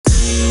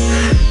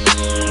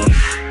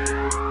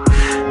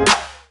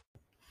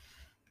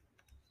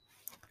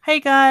Hey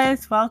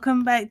guys,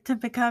 welcome back to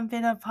Become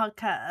Better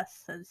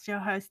Podcast. It's your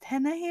host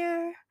Hannah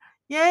here.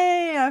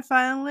 Yay, I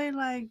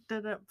finally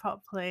did it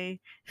properly.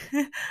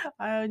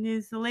 I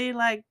usually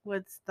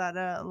would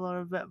stutter a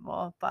little bit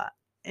more, but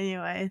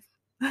anyways.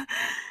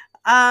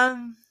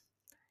 um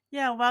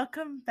yeah,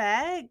 welcome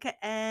back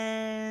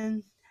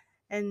and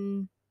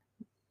I'm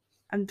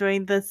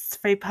doing this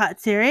 3-part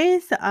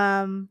series.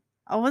 I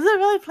wasn't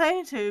really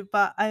planning to,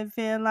 but I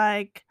feel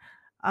like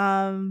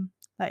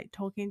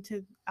talking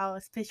to our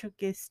special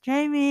guest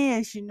Jamie,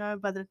 as you know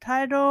by the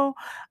title.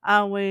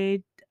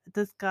 We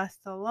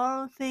discussed a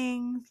lot of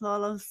things, a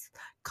lot of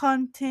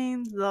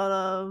content, a lot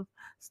of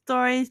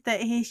stories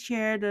that he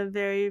shared are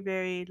very,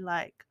 very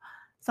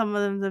some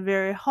of them are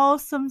very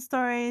wholesome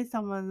stories,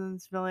 some of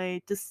them's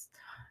really just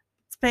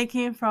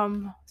speaking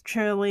from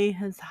truly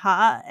his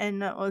heart,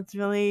 and it was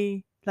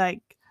really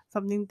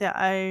something that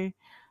I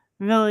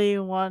really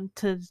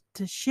wanted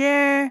to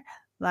share.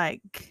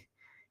 Like,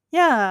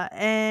 yeah,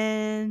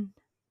 and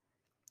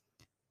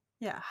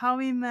yeah, how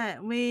we met.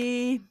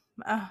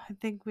 I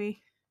think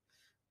we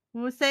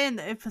will say in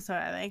the episode.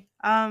 I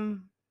think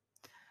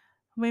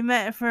we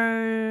met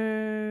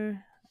for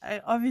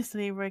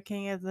obviously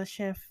working as a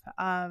chef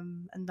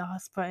in the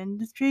hospital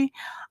industry.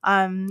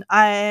 I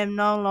am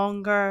no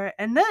longer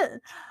in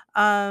it,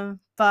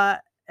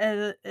 but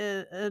it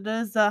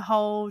is a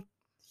whole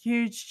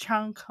huge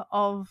chunk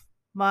of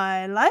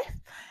my life,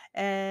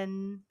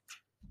 and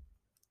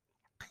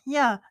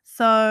yeah,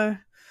 so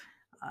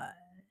uh,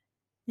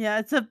 yeah,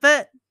 it's a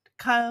bit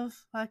kind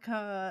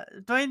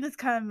of doing this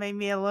kind of made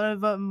me a little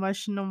bit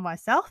emotional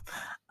myself.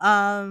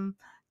 Um,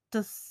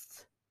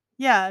 just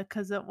yeah,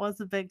 because it was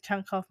a big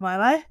chunk of my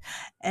life,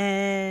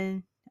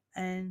 and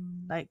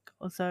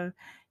also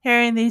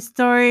hearing these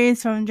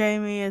stories from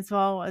Jamie as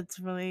well. It's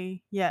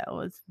really it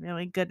was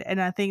really good,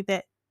 and I think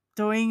that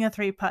doing a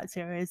 3-part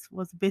series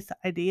was the best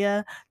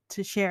idea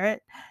to share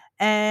it,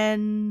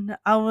 and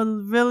I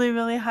would really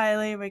really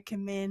highly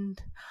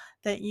recommend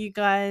that you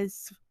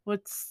guys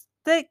would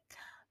stick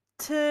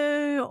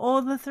to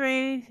all the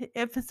 3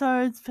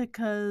 episodes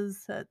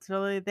because it's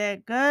really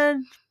that good.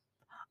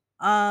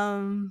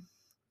 Um,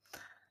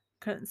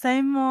 couldn't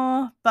say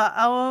more, but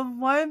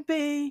won't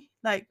be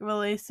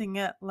releasing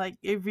it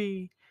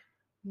every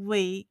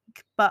week,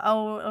 but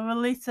I'll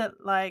release it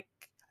I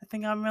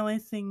think I'm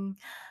releasing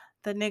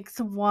the next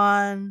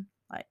one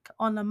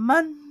on a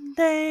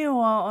Monday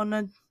or on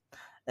a.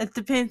 It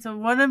depends. It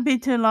wouldn't be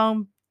too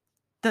long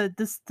the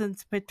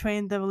distance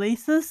between the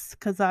releases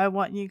because I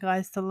want you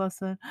guys to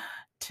listen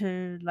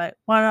to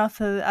one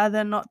after the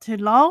other, not too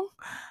long.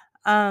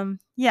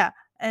 Yeah,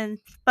 and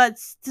but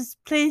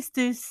just please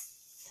do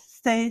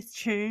stay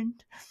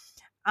tuned.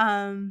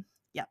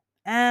 Yeah,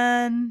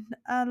 and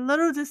a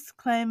little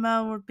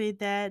disclaimer would be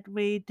that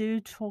we do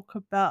talk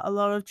about a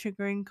lot of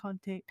triggering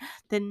content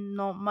that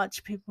not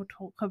much people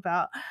talk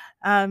about.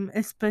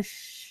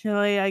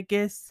 Especially I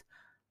guess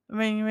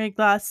in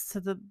regards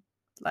to the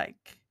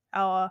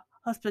our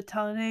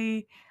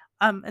hospitality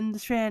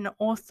industry, and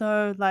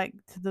also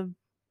to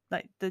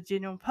the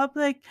general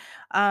public.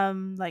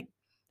 Like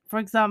for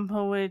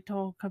example, we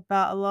talk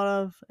about a lot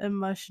of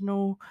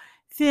emotional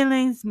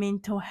feelings,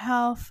 mental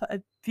health,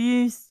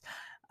 abuse,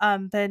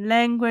 bad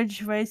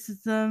language,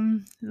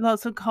 racism,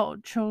 lots of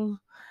cultural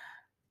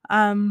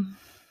um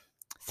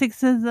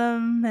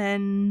sexism,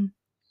 and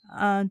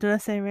did I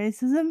say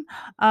racism?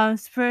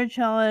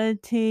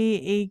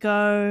 Spirituality,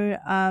 ego,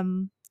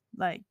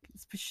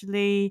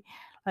 especially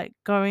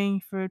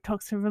going through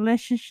toxic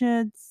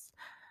relationships,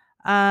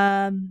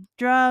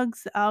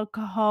 drugs,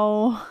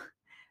 alcohol,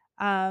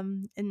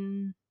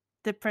 and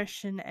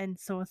depression and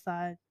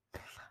suicide.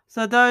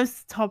 So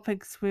those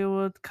topics we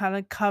would kind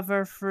of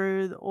cover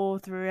all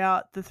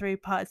throughout the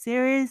 3-part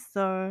series.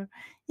 So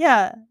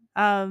yeah,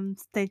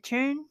 stay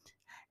tuned,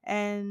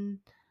 and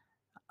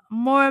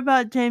more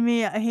about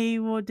Jamie. He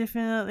will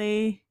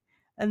definitely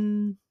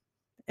um,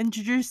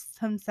 introduce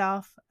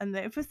himself in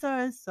the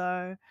episode.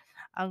 So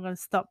I'm gonna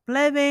stop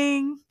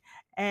blabbing,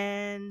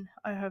 and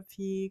I hope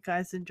you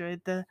guys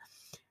enjoyed the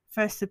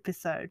first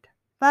episode.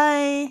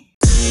 Bye.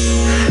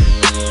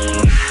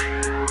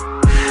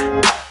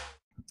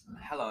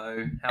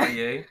 Hello, how are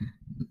you?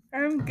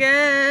 I'm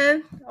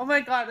good. Oh my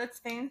god,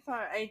 it's been for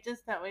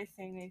ages that we've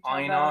seen each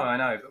other. I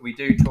know, but we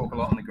do talk a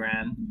lot on the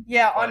gram,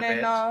 Yeah, quite on a and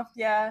bit. off.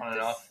 Yeah, on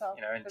and just off,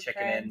 and the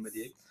checking in with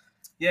friends. you.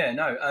 Yeah,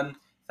 no,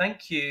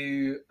 thank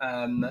you.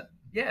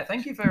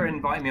 Thank you for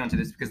inviting me onto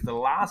this because the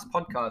last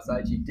podcast I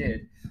actually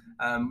did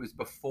was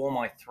before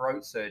my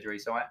throat surgery,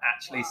 so I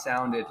actually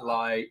sounded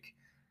like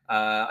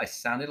I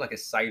sounded like a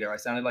sailor. I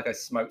sounded like I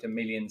smoked a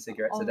million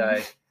cigarettes a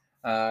day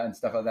and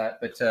stuff like that.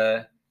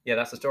 But yeah,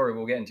 that's a story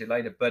we'll get into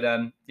later. But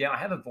yeah, I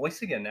have a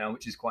voice again now,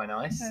 which is quite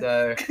nice.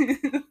 So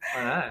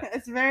I know.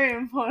 It's very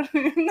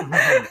important.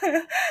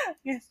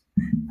 Yes.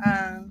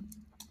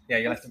 Yeah,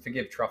 you'll have to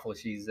forgive Truffle.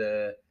 She's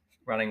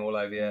running all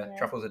over you. Yeah.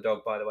 Truffle's a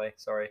dog, by the way.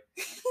 Sorry.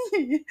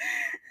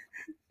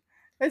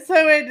 It's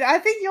so weird. I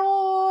think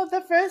you're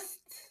the first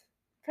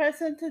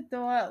person to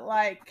do it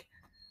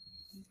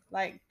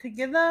like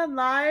together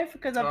live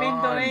because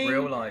Oh, in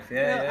real life,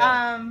 yeah,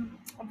 yeah.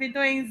 I've been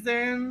doing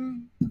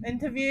Zoom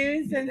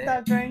interviews Yeah, and yeah.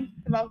 stuff during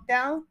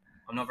lockdown.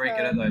 I'm not very good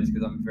So at those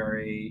because I'm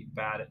very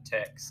bad at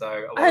tech. So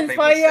a lot of and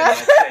people for you.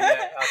 send their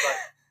yeah. I was like,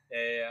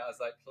 yeah. I was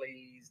like,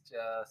 please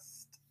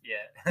just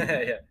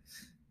yeah,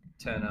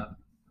 turn up.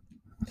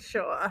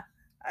 Sure.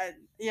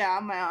 Yeah,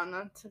 I'm my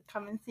honor to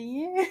come and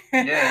see you.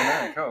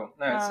 Yeah, no, cool.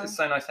 No, it's um,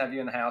 so nice to have you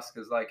in the house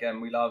because like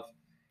we love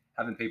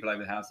having people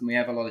over the house, and we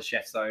have a lot of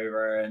chefs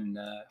over and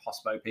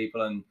hospo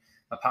people, and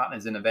my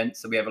partner's in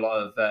events, so we have a lot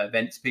of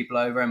events people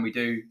over, and we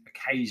do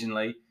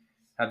occasionally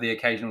have the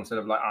occasional sort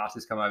of like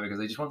artists come over because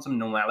they just want some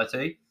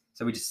normality.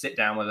 So we just sit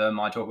down with them.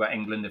 I talk about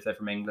England if they're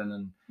from England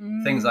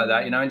and things like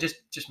that, and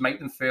just make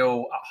them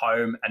feel at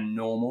home and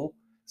normal.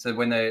 So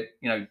when they're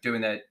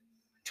doing their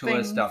tour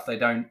Things. stuff, they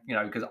don't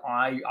because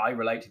I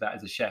relate to that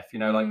as a chef.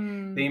 Like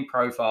being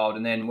profiled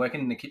and then working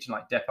in the kitchen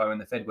like Depot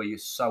and the Fed where you're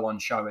so on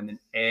show and then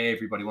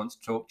everybody wants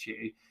to talk to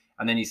you,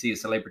 and then you see a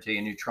celebrity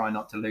and you try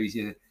not to lose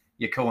your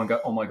cool and go,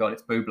 oh my god,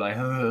 it's Buble, like,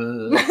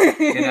 or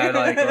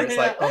it's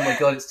like, oh my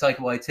god, it's Taika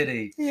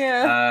Waititi.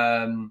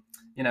 Yeah.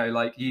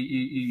 Like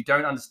you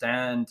don't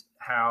understand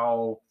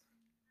how.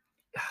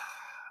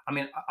 I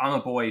mean, I'm a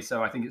boy,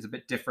 so I think it's a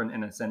bit different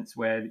in a sense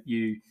where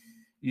you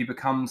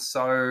become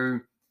so.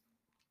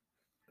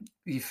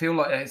 You feel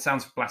like it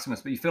sounds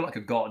blasphemous, but you feel like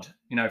a god,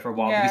 for a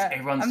while because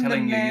everyone's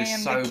telling you you're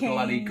so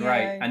bloody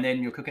great, and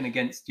then you're cooking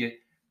against your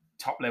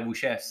top level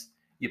chefs,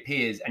 your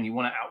peers, and you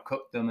want to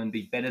outcook them and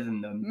be better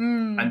than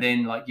them, and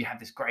then like you have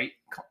this great,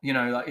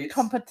 like it's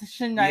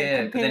competition, like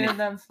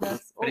competitiveness.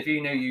 But if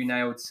you knew you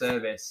nailed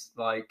service,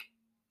 like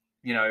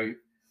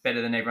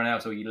better than everyone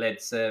else, or you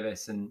led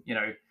service, and you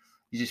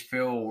just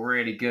feel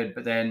really good.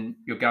 But then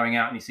you're going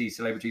out and you see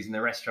celebrities in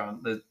the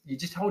restaurant, you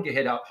just hold your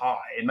head up high.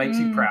 It makes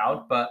you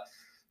proud, but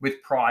with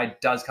pride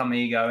does come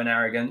ego and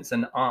arrogance,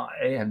 and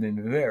I have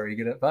been very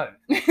good at both.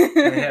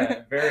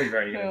 Yeah, very,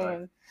 very good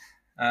at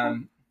both.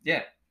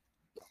 Yeah.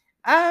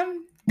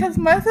 Because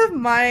most of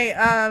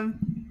my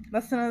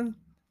listeners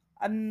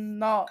are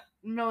not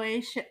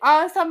really sure.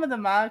 Some of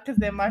them are because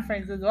they're my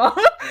friends as well.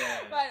 Yeah.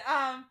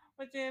 But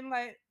would you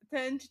like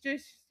to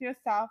introduce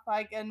yourself,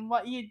 like, and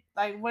what you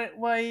like? What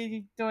are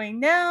you doing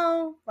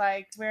now?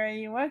 Like, where are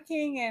you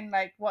working, and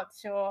like,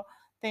 what's your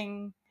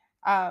thing?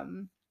 Are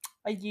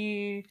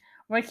you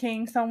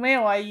working somewhere,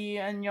 or are you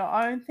in your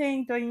own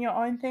thing, doing your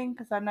own thing?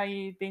 Because I know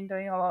you've been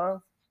doing a lot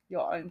of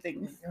your own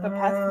things the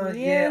past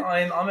few years.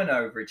 Yeah, I'm an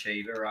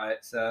overachiever, right?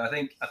 So I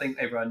think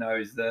everyone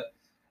knows that.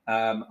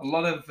 A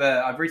lot of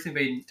I've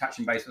recently been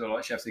touching base with a lot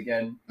of chefs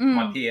again,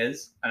 my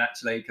peers, and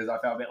actually because I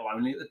felt a bit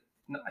lonely.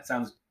 It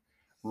sounds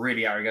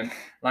really arrogant,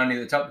 lonely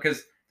at the top,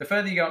 because the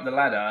further you go up the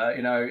ladder,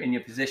 in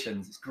your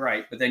positions, it's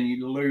great, but then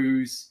you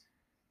lose.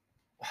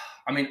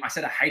 I mean, I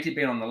said I hated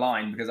being on the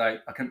line because I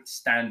couldn't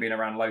stand being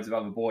around loads of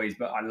other boys,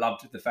 but I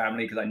loved the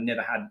family because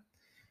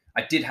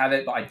I did have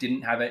it, but I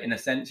didn't have it in a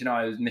sense.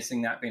 I was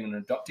missing that being an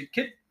adopted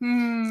kid.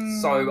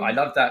 So I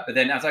loved that. But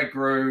then as I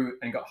grew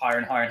and got higher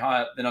and higher and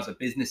higher, then I was a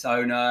business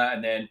owner,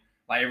 and then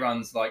like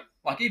everyone's like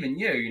even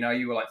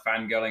you were like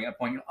fangirling at a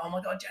point. You're like, oh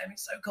my god,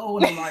 Jamie's so cool,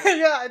 and I'm like,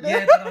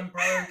 yeah, but I'm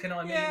broke and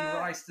I'm eating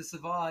rice to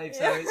survive,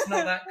 so it's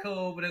not that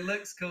cool, but it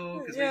looks cool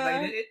because we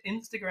made it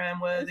Instagram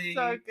worthy. It's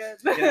so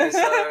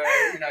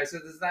good. So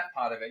there's that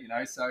part of it,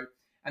 So.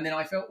 And then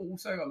I felt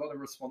also a lot of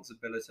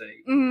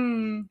responsibility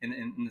in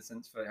the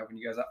sense for helping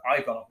you guys.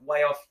 I've gone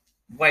way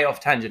off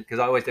tangent because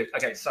I always do.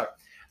 Okay, so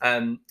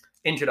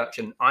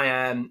introduction.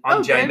 I'm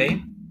Jamie.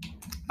 Good.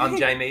 I'm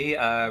Jamie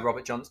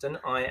Robert Johnston.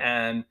 I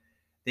am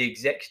the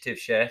executive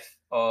chef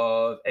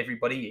of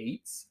Everybody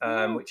Eats,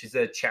 which is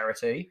a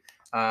charity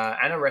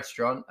and a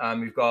restaurant.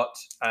 We've got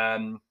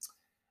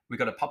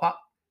a pop-up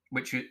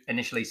which we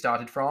initially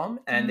started from,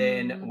 and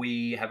then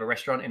we have a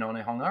restaurant in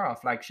Onehonga, our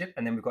flagship,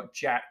 and then we've got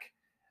Jack.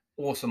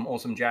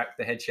 Awesome Jack,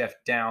 the head chef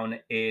down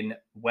in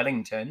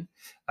Wellington,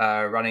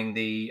 running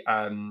the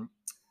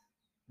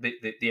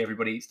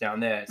Everybody Eats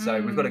down there.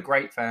 So we've got a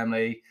great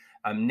family.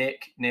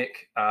 Nick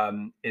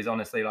is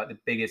honestly like the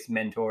biggest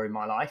mentor in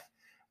my life,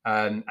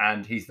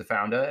 and he's the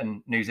founder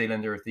and New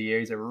Zealander of the Year.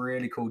 He's a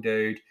really cool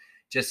dude.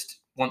 Just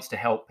wants to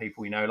help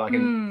people, and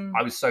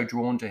I was so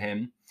drawn to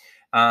him.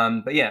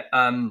 But yeah,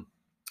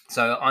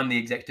 so I'm the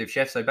executive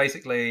chef. So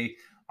basically,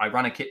 I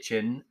run a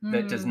kitchen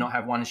that does not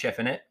have one chef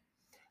in it.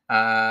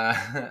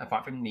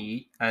 Apart from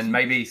me, and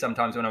maybe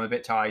sometimes when I'm a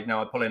bit tired,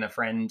 I pull in a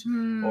friend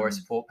or a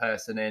support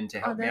person in to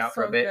help me out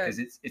for a bit because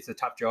it's a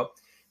tough job.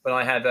 But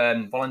I have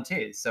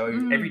volunteers, so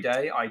every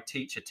day I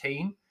teach a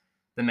team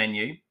the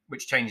menu,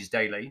 which changes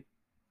daily.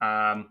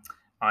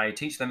 I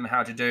teach them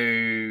how to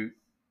do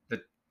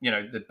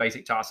the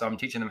basic tasks. So I'm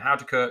teaching them how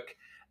to cook,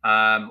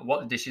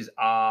 what the dishes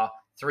are,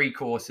 3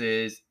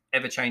 courses,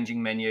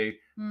 ever-changing menu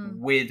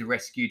with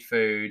rescued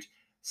food,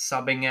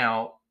 subbing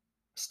out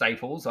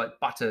staples like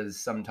butters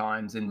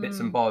sometimes and bits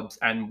and bobs,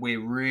 and we're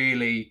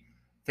really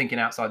thinking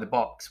outside the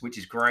box, which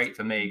is great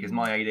for me because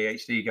my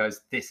ADHD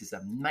goes, this is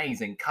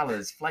amazing,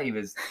 colors,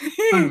 flavors,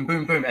 boom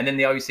boom boom, and then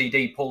the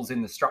OCD pulls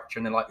in the structure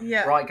and they're like,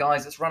 right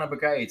guys, let's run a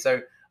brigade.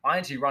 So I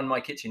actually run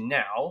my kitchen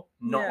now,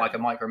 not Yeah. like a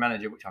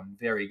micromanager, which I'm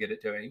very good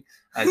at doing.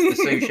 As the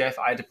sous chef,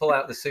 I had to pull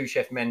out the sous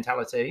chef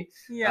mentality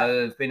Yeah.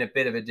 of being a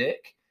bit of a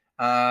dick,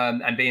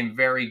 and being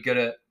very good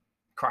at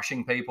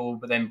crushing people,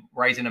 but then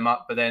raising them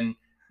up. But then,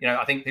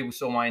 I think people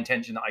saw my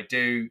intention that I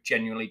do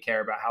genuinely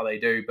care about how they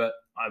do, but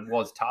I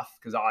was tough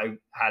because I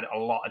had a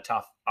lot of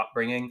tough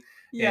upbringing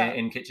Yeah.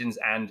 in kitchens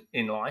and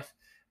in life.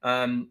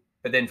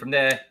 But then from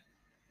there,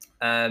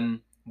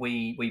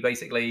 we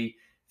basically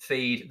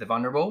feed the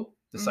vulnerable,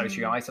 the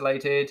socially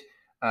isolated,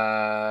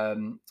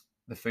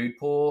 the food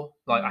poor.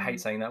 Like, I hate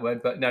saying that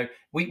word, but no,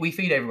 we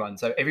feed everyone.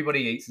 So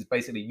everybody eats. Is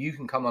basically, you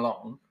can come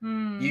along,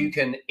 you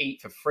can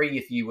eat for free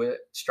if you were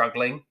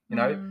struggling,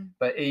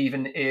 But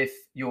even if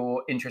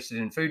you're interested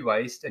in food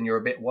waste and you're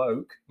a bit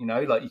woke,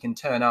 like, you can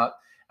turn up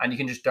and you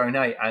can just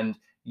donate. And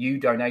you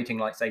donating,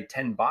 like, say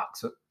 $10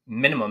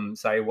 minimum,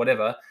 say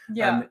whatever,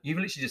 Yeah. you've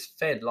literally just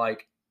fed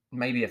like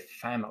maybe a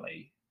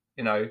family,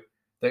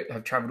 that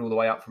have traveled all the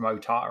way up from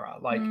Otara.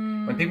 Like,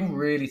 when people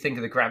really think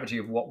of the gravity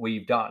of what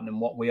we've done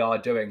and what we are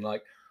doing,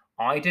 like,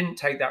 I didn't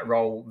take that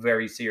role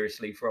very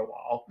seriously for a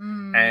while,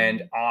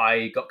 and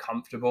I got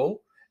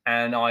comfortable,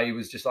 and I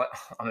was just like,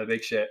 I'm a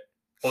big shit.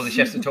 All the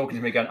chefs are talking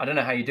to me going, I don't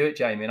know how you do it,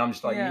 Jamie. And I'm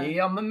just like,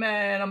 yeah, I'm the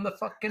man. I'm the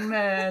fucking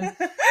man.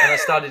 And I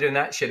started doing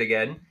that shit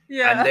again.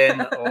 Yeah. And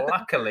then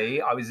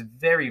luckily, I was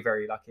very,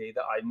 very lucky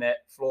that I met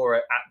Flora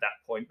at that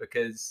point,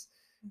 because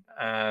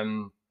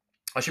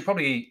I should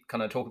probably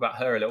kind of talk about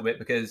her a little bit,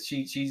 because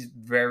she's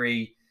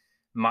very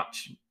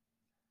much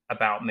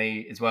about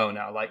me as well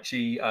now. Like,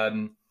 she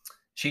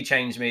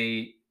changed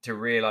me to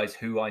realize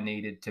who I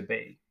needed to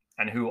be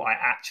and who I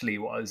actually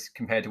was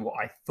compared to what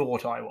I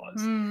thought I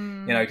was.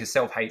 Because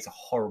self-hate's a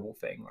horrible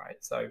thing, right?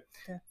 So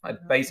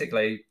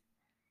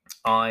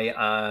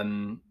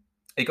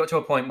it got to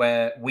a point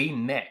where we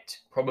met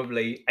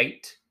probably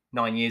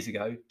 8-9 years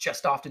ago,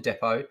 just after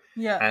depot.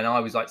 Yeah. And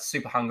I was like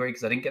super hungry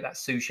because I didn't get that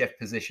sous chef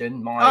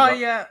position.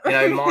 Yeah.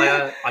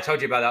 Maya, I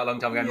told you about that a long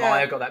time ago. Yeah.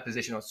 Maya got that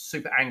position. I was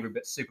super angry,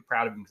 but super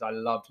proud of him because I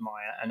loved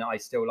Maya, and I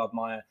still love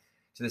Maya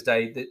to this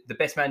day. The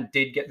best man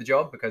did get the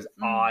job because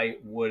I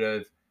would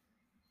have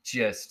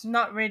just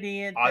not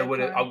ready at I that would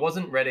have. I time.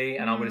 wasn't ready,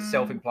 and I would have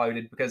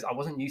self-imploded because I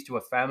wasn't used to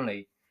a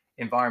family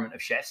environment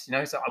of chefs. So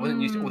I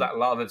wasn't used to all that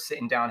love of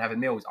sitting down having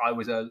meals. I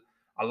was a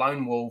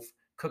lone wolf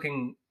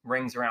cooking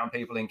rings around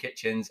people in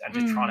kitchens and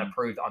just trying to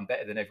prove that I'm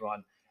better than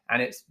everyone.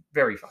 And it's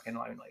very fucking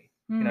lonely.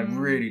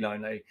 Really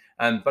lonely.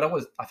 But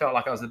I felt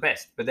like I was the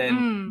best. But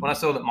then when I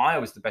saw that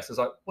Maya was the best, I was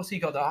like, what's he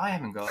got that I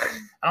haven't got?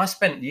 And I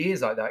spent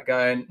years like that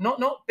going,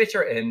 not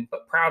bitter at him,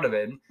 but proud of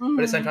him. But at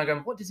the same time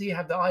going, what does he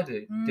have that I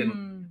didn't?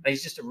 And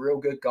he's just a real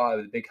good guy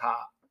with a big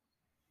heart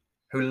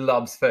who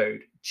loves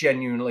food,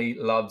 genuinely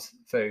loves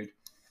food.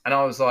 And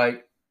I was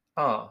like,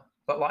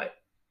 but like,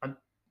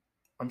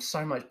 I'm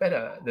so much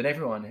better than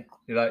everyone.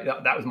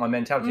 That was my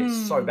mentality.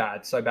 It's so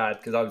bad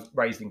because I was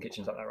raised in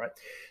kitchens like that, right?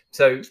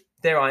 So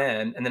there I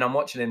am, and then I'm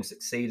watching him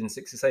succeed,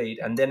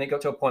 and then it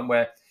got to a point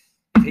where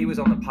if he was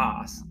on the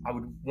pass, I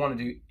would want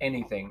to do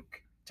anything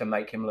to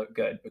make him look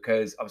good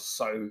because I was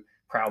so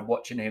proud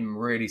watching him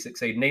really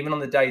succeed. And even on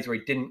the days where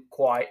he didn't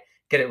quite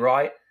get it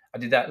right, I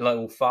did that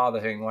little father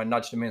thing where I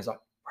nudged him in and was like,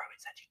 bro,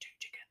 it's actually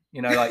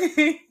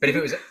chicken. But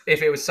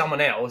if it was someone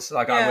else,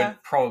 like, I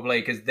would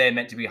probably, because they're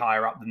meant to be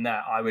higher up than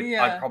that,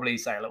 I'd probably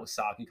say a little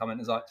sarky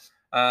comment. It's like,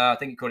 I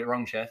think you called it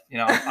wrong, chef.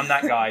 I'm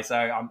that guy, so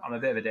I'm a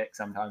bit of a dick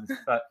sometimes,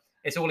 but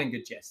it's all in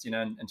good jest,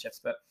 and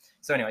chefs. But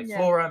so anyway,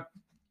 Flora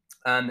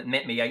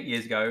met me 8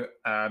 years ago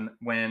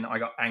when I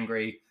got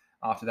angry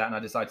after that, and I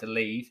decided to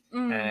leave,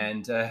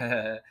 and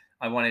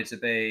I wanted to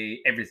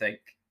be everything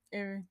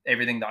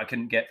that I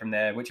couldn't get from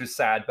there, which was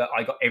sad, but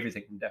I got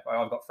everything from Depot.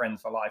 I've got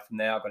friends for life from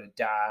there. I've got a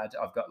dad.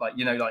 I've got like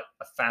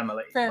a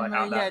family like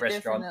at that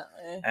restaurant.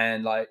 Definitely.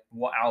 And like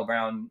what Al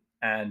Brown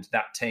and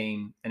that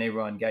team and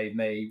everyone gave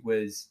me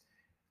was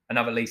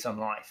another lease on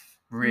life,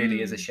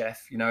 really, as a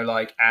chef,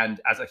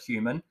 and as a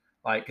human,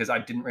 because I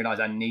didn't realize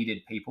I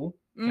needed people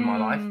in my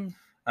life.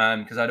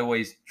 Because I'd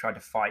always tried to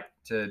fight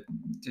to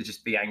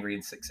just be angry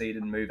and succeed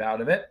and move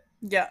out of it.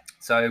 Yeah.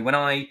 So when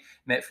I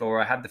met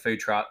Flora, I had the food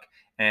truck,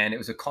 and it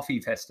was a coffee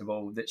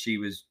festival that she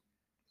was,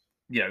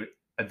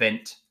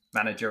 event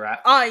manager at.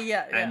 Oh,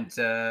 yeah. And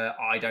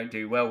I don't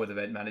do well with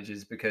event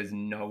managers because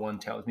no one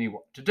tells me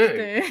what to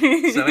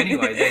do. So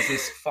anyway, there's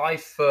this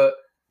 5 foot,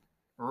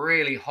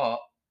 really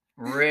hot,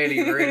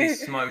 really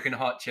smoking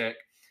hot chick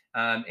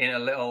in a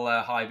little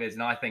high vis,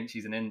 and I think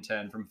she's an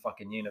intern from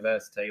fucking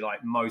university,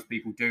 like most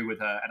people do with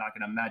her. And I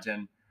can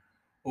imagine,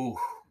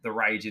 the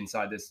rage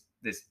inside this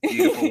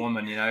beautiful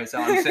woman,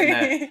 So I'm sitting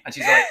there, and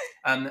she's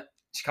like,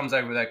 she comes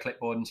over with her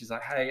clipboard, and she's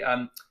like, "Hey,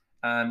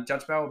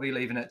 Judge Bell will be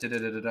leaving at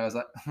da-da-da-da-da." I was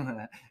like,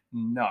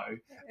 "No." I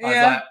was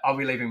like, "I'll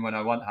be leaving when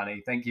I want,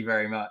 honey. Thank you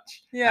very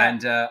much." Yeah.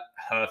 And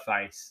her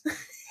face.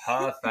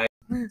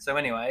 So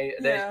anyway,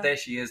 there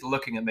she is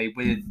looking at me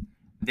with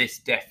this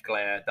death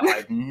glare that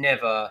I've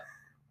never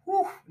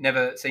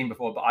seen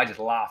before, but I just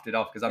laughed it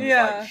off because I'm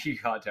just like, you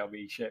can't tell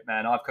me shit,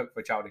 man. I've cooked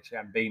for Childish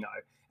Gambino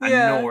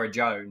and Nora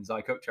Jones. I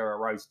cooked her a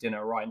roast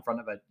dinner right in front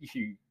of her.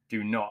 You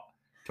do not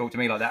talk to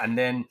me like that. And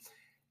then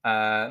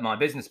my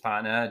business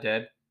partner,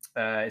 Deb,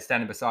 is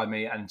standing beside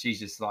me, and she's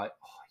just like,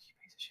 "Oh, you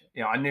piece of shit."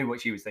 You know, I knew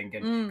what she was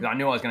thinking because I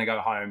knew I was going to go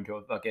home to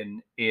a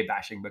fucking ear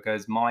bashing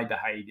because my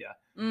behavior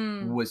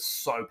was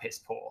so piss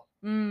poor,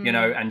 you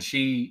know. And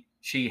she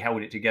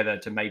held it together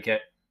to make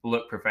it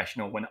look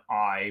professional when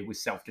I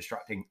was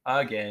self-destructing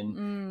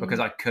again because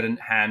I couldn't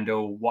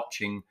handle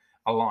watching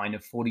a line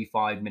of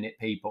 45-minute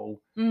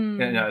people, you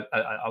know,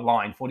 a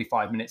line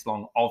 45 minutes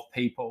long of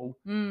people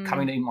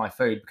coming to eat my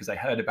food because they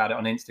heard about it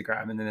on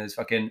Instagram. And then there's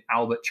fucking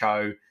Albert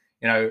Cho,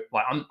 you know,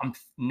 like I'm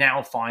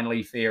now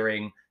finally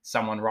fearing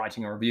someone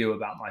writing a review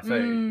about my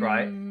food,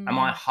 right? And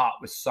my heart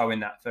was so in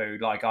that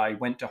food. Like I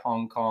went to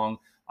Hong Kong,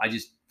 I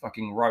just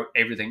fucking wrote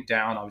everything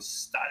down. I was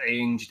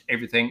studying just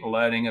everything,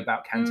 learning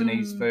about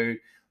Cantonese food,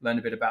 learned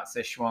a bit about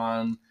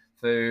Sichuan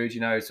food, you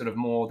know, sort of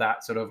more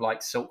that sort of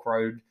like Silk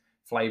Road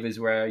flavors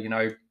where, you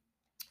know,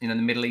 the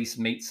Middle East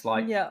meets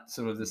like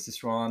sort of the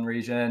Sichuan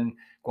region,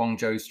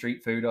 Guangzhou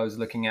street food I was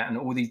looking at, and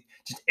all these,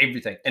 just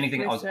everything,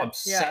 anything. I was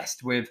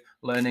obsessed with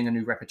learning a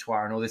new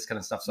repertoire and all this kind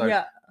of stuff.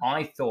 So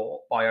I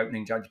thought by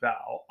opening Judge Bao,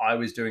 I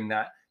was doing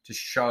that to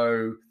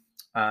show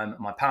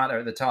my partner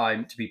at the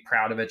time to be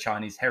proud of her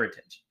Chinese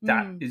heritage.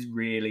 That is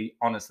really,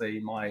 honestly,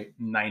 my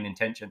main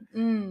intention.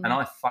 And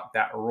I fucked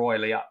that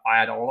royally up. I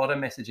had a lot of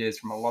messages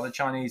from a lot of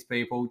Chinese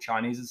people,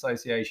 Chinese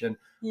Association,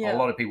 a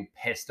lot of people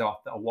pissed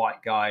off that a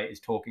white guy is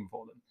talking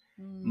for them.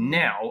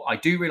 Now, I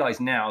do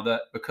realize now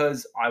that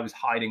because I was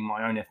hiding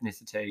my own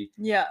ethnicity,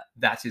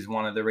 that is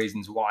one of the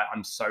reasons why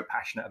I'm so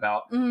passionate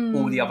about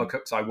all the other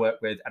cooks I work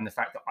with and the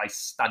fact that I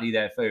study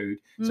their food.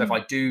 So if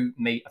I do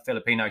meet a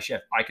Filipino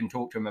chef, I can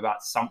talk to him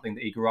about something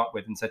that he grew up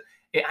with and said,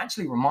 it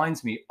actually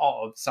reminds me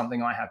of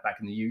something I have back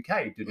in the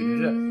UK.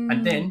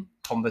 And then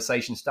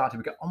conversation started.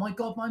 We go, oh my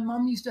God, my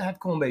mum used to have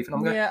corned beef. And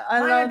I'm going, I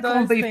had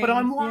corned beef, but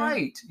I'm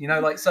white. You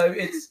know, like, so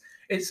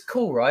it's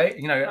cool, right?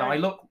 You know, and I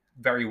look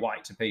very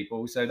white to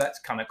people, so that's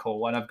kind of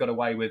cool. And I've got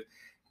away with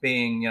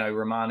being, you know,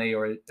 Romani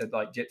or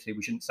like Gypsy.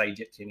 We shouldn't say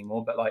Gypsy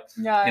anymore, but like,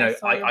 you know,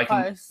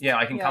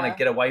 I can kind of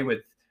get away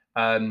with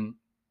saying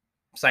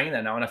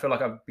that now. And I feel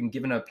like I've been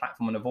given a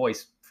platform and a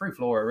voice through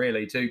Flora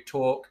really to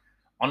talk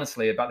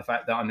honestly about the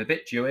fact that I'm a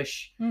bit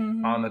Jewish,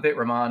 I'm a bit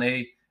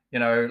Romani, you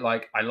know,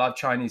 like I love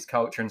Chinese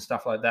culture and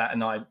stuff like that.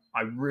 And I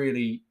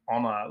really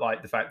honor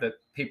like the fact that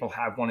people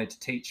have wanted to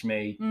teach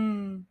me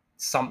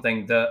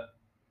something that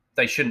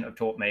they shouldn't have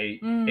taught me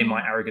in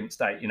my arrogant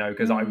state, you know,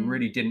 because I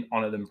really didn't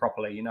honor them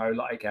properly, you know,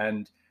 like,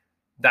 and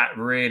that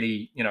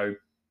really, you know,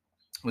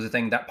 was a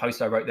thing. That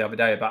post I wrote the other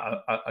day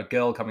about a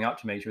girl coming up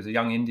to me, she was a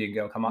young Indian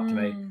girl come up to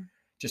me,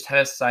 just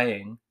her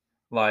saying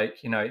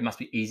like, you know, it must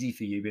be easy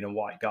for you being a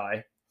white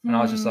guy. And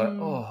I was just like,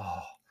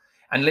 oh,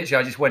 and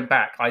literally I just went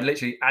back. I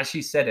literally, as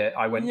she said it,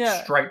 I went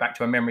straight back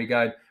to a memory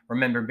going,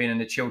 remembering being in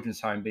the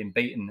children's home, being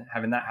beaten,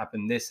 having that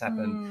happen, this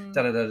happened,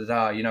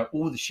 you know,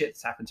 all the shit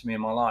that's happened to me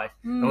in my life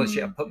and all the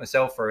shit I put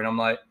myself through. And I'm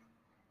like,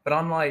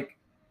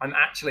 I'm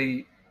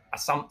actually a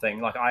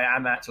something. Like I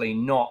am actually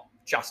not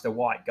just a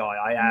white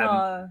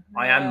guy.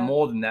 I am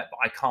more than that, but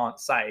I can't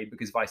say,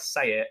 because if I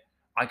say it,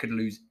 I could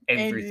lose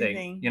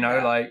everything. You know,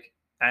 like,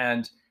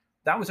 and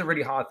that was a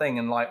really hard thing.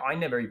 And like, I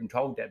never even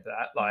told Deb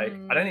that. Like,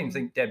 I don't even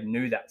think Deb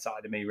knew that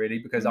side of me really,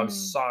 because I was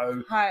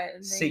so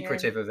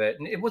secretive of it.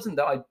 And it wasn't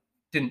that I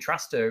didn't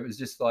trust her. It was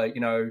just like,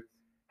 you know,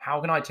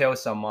 how can I tell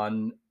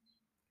someone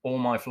all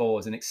my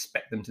flaws and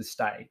expect them to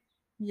stay?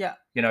 You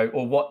know,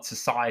 or what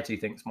society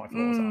thinks my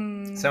flaws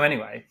are. So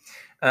anyway,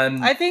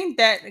 I think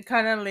that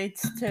kind of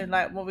leads to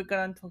like what we're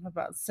gonna talk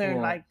about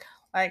soon. Like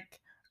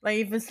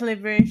even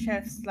celebrity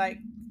chefs, like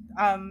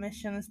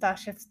Michelin star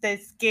chefs, they're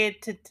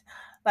scared to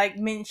like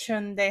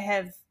mention they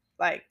have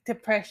like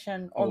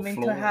depression or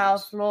mental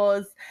health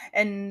flaws,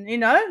 and you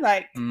know,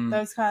 like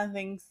those kind of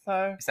things.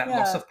 So it's that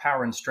loss of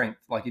power and strength.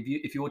 Like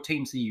if your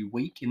team see you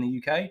weak in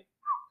the UK,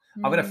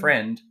 I've got a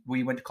friend,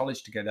 we went to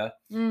college together,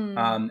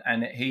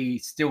 and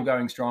he's still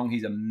going strong.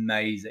 He's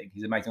amazing.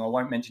 I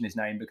won't mention his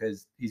name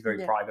because he's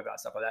very private about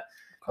stuff like that.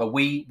 Cool. But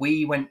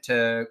we went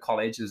to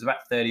college. There was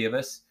about 30 of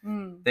us.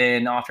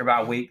 Then after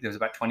about a week, there was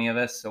about 20 of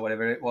us or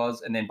whatever it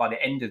was. And then by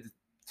the end of the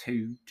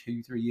 3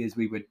 years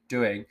we were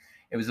doing,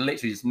 it was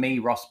literally just me,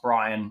 Ross,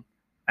 Brian,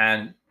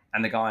 and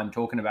the guy I'm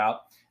talking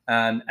about.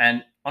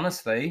 And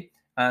honestly,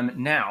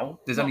 now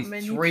there's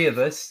only 3 of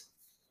us.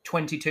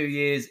 22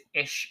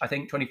 years-ish, I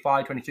think,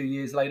 25, 22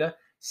 years later,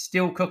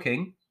 still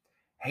cooking.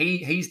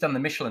 He's done the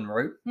Michelin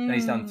route, and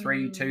he's done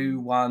 3, 2,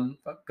 1.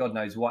 God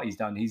knows what he's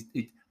done.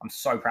 I'm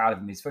so proud of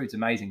him. His food's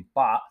amazing.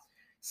 But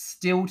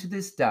still to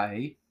this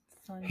day,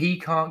 he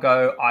can't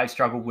go, I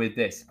struggled with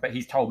this. But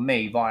he's told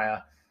me via,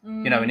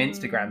 you know, an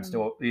Instagram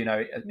story, you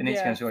know, an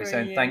Instagram story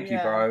saying, thank you,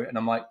 bro. And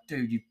I'm like,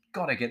 dude, you've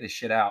got to get this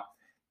shit out.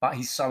 But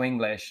he's so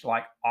English,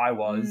 like I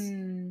was.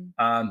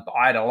 But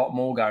I had a lot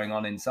more going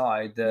on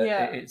inside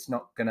that it's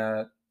not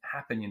gonna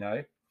happen, you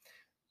know.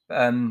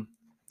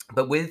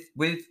 But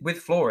with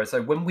Flora,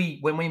 so when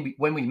we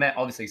met,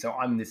 obviously, so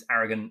I'm this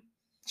arrogant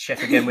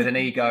chef again with an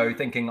ego,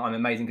 thinking I'm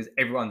amazing because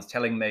everyone's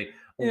telling me,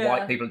 or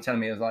white people are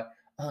telling me, I was like,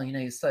 oh,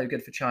 you're so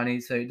good for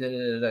Chinese food. Da, da,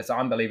 da, da. So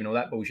I'm believing all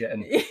that bullshit.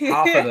 And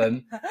Yeah.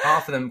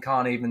 half of them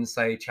can't even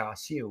say char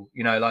siu,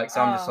 like,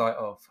 so I'm just like,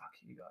 oh, fuck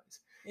you guys.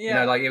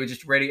 Yeah. Like,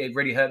 it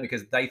really hurt me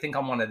because they think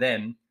I'm one of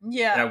them,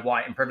 Yeah.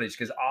 white and privileged,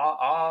 because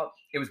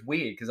it was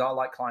weird because our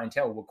like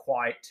clientele were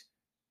quite,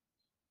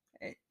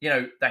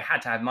 they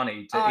had to have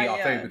money to eat our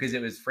food because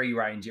it was free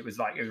range. It was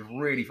like, it was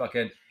really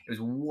fucking, it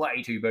was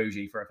way too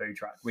bougie for a food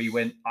truck.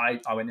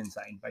 I went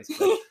insane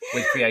basically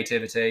with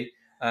creativity.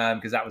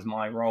 Because that was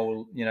my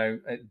role,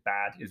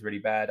 bad. It was really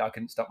bad. I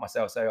couldn't stop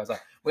myself. So I was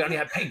like, we only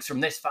had pigs from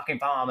this fucking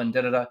farm and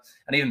da da da.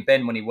 And even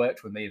Ben, when he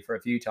worked with me for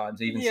a few times,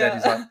 he even said,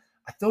 he's like,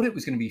 I thought it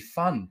was going to be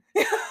fun.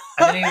 And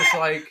then he was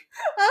like,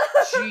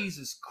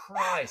 Jesus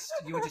Christ,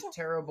 you were just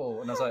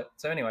terrible. And I was like,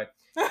 so anyway,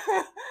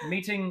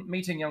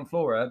 meeting young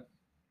Flora,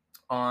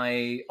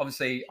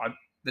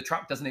 the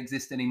truck doesn't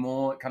exist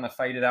anymore. It kind of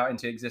faded out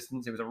into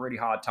existence. It was a really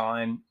hard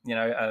time.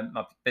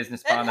 My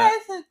business partner.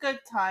 It has a good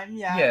time,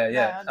 yeah.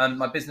 Yeah.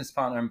 My business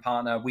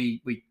partner,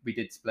 we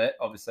did split,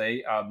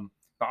 obviously.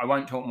 But I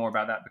won't talk more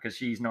about that because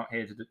she's not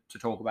here to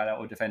talk about it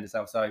or defend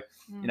herself. So,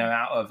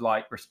 out of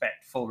like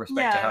full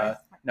respect to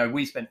her,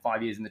 we spent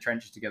 5 years in the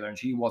trenches together, and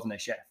she wasn't a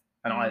chef.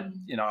 And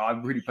I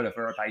really put her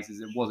through her paces.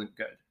 It wasn't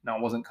good. No,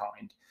 it wasn't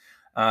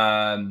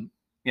kind.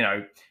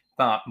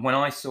 But when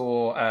I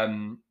saw,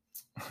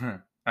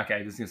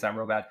 okay, this is gonna sound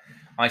real bad.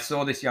 I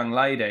saw this young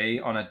lady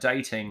on a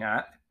dating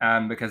app,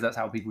 because that's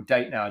how people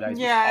date nowadays.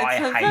 Yeah,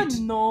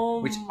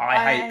 which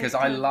I hate because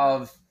I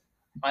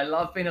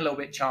love being a little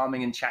bit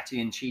charming and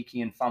chatty and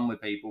cheeky and fun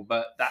with people,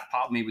 but that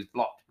part of me was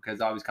blocked because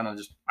I was kind of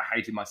I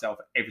hated myself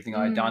for everything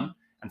I had done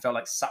and felt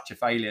like such a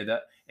failure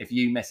that if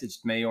you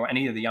messaged me or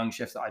any of the young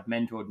chefs that I'd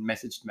mentored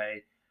messaged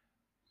me,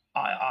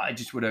 I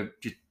just would have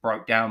just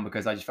broke down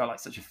because I just felt like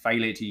such a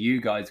failure to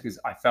you guys because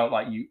I felt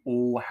like you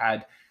all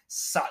had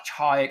such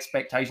high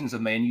expectations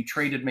of me and you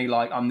treated me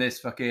like I'm this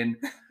fucking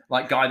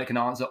like guy that can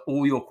answer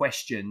all your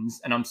questions,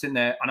 and I'm sitting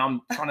there and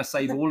I'm trying to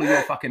save all of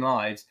your fucking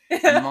lives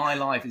and my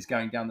life is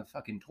going down the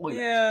fucking toilet.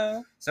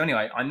 Yeah. So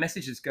anyway, I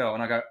messaged this girl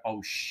and I go,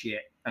 oh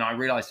shit. And I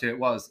realized who it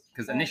was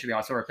because initially I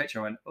saw her picture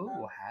and went,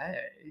 oh,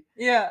 hey.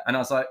 Yeah. And I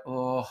was like,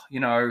 oh,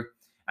 and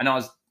I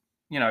was,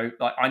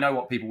 like I know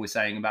what people were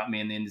saying about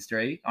me in the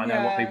industry. I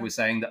know what people were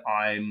saying that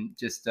I'm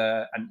just,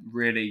 and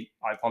really,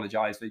 I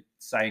apologize for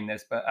saying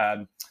this, but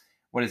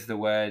what is the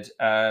word?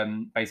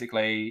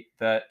 Basically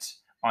that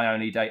I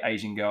only date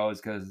Asian girls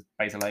because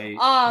basically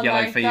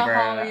yellow fever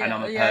and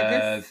I'm a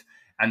perv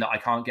and that I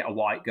can't get a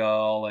white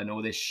girl and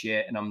all this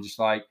shit. And I'm just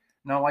like,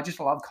 no, I just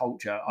love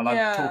culture. I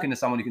like talking to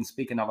someone who can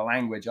speak another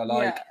language. I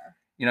like,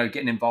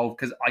 getting involved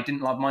because I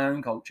didn't love my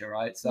own culture,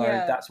 right? So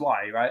that's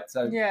why, right?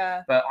 So,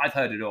 but I've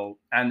heard it all.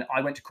 And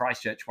I went to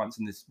Christchurch once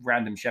and this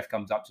random chef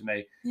comes up to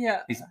me.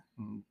 Yeah.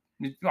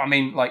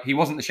 He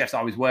wasn't the chefs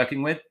I was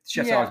working with. The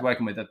chefs I was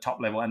working with are top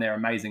level and they're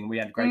amazing. We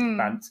had great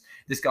bands.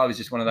 This guy was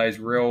just one of those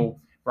real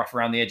rough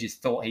around the edges,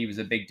 thought he was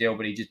a big deal,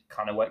 but he just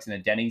kind of works in a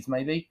Denny's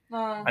maybe.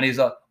 And he was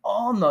like,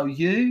 oh, no,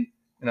 you.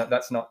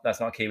 That's not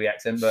a Kiwi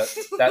accent, but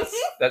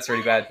that's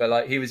really bad. But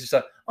like he was just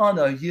like, oh,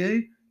 no,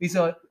 you. He's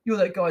like, you're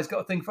that guy who's got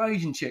a thing for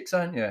Asian chicks,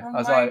 aren't you? I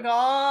was like,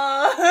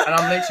 God. And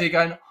I'm literally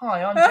going,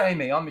 hi, I'm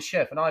Jamie. I'm a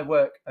chef and I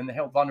work and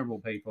help vulnerable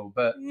people.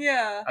 But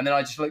and then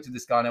I just looked at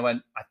this guy and I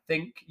went, I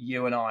think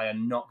you and I are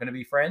not going to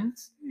be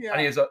friends.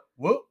 And he was like,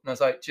 what? And I was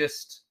like,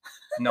 just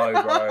no,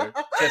 bro.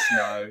 Just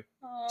no.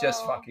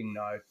 Just fucking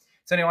no.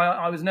 So anyway,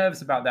 I was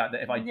nervous about that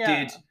if I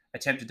did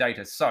attempt to date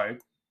her. So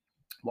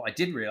what I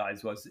did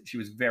realize was that she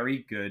was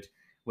very good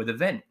with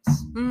events.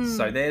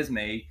 So there's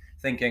me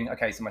thinking,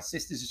 okay, so my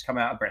sister's just come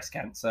out of breast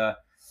cancer.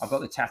 I've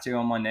got the tattoo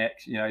on my neck,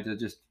 to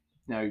just,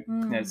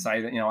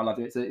 say that, I love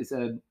it. It's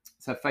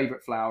her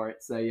favorite flower.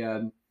 It's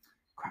a,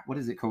 crap, what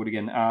is it called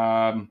again?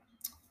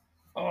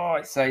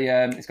 It's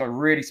got a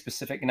really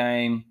specific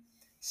name.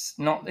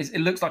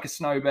 It looks like a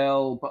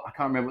snowbell, but I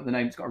can't remember what the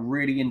name. It's got a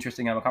really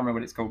interesting name. I can't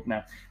remember what it's called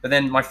now. But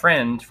then my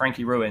friend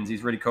Frankie Ruins,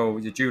 he's really cool.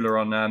 He's a jeweler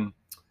on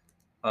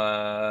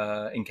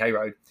in K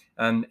Road.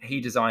 He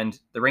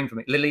designed the ring for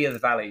me. Lily of the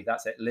Valley.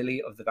 That's it.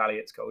 Lily of the Valley.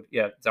 It's called.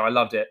 Yeah. So I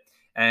loved it,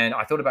 and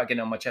I thought about getting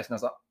it on my chest, and I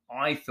was like,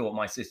 I thought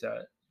my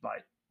sister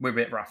we're a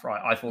bit rough,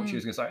 right? I thought she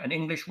was going to say an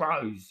English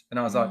rose, and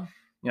I was like,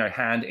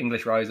 hand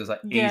English rose. I was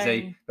like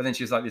easy, but then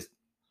she was like this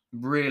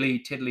really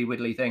tiddly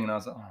widdly thing, and I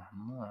was like, oh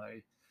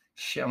no.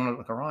 Shit, I'm gonna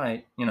look all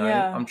right.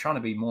 I'm trying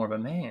to be more of a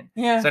man.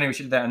 Yeah. So anyway,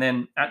 she did that. And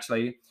then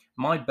actually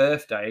my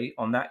birthday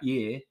on that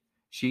year,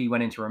 she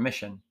went into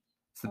remission.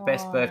 It's the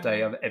best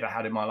birthday I've ever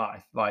had in my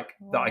life. That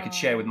I could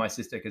share with my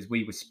sister because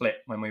we were split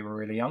when we were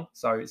really young.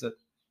 So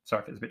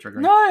sorry if it's a bit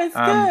triggering. No, it's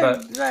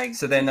good. But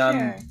so then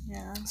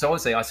so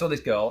obviously I saw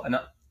this girl and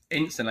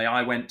instantly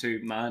I went to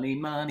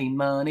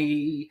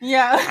money.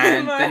 Yeah.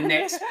 And the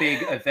next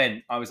big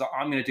event, I was like,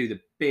 I'm gonna do the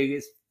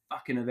biggest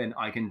fucking event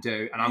I can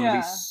do, and I'm gonna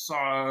be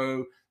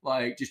so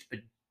just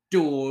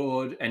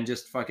adored and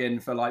just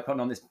fucking for putting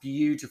on this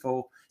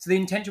beautiful. So the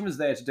intention was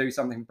there to do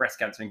something for breast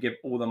cancer and give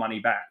all the money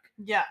back.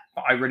 Yeah.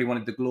 But I really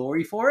wanted the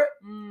glory for it.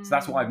 So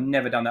that's why I've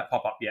never done that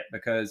pop-up yet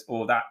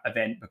or that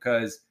event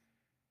because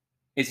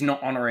it's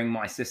not honoring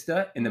my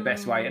sister in the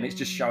best way, and it's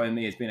just Mm. showing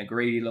me as being a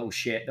greedy little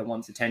shit that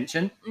wants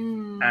attention.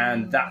 And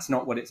Mm. that's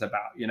not what it's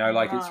about, you know.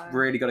 Like, it's No.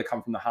 really got to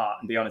come from the heart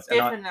and be honest.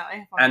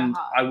 Definitely from the And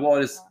heart. I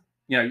was,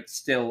 you know,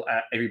 still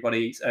at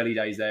everybody's early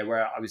days there,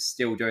 where I was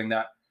still doing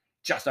that,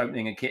 just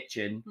opening a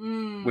kitchen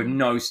with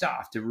no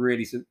staff to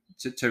really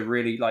to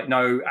really, like,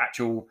 no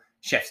actual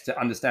chefs to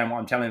understand what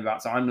I'm telling them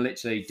about. So I'm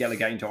literally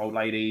delegating to old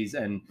ladies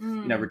and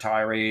you know,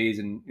 retirees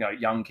and, you know,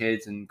 young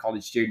kids and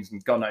college students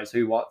and God knows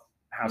who, what,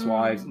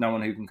 housewives, no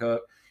one who can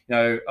cook, you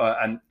know,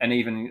 and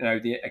even, you know,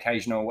 the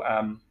occasional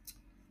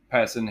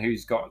person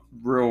who's got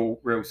real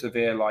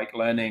severe, like,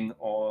 learning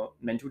or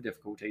mental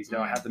difficulties. You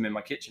know, I have them in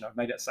my kitchen. I've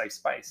made it a safe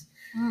space.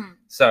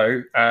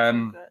 So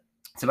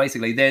so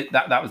basically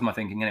that was my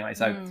thinking anyway.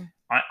 So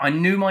I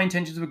knew my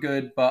intentions were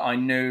good, but I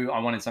knew I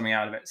wanted something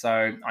out of it.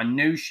 So I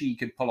knew she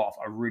could pull off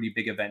a really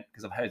big event,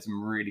 because I've heard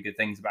some really good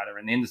things about her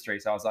in the industry.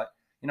 So I was like,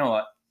 you know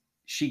what,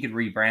 she could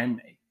rebrand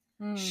me.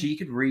 She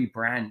could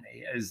rebrand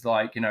me as,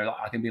 like, you know, like,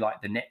 I can be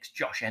like the next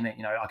Josh Emmett.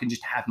 You know, I can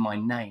just have my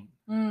name.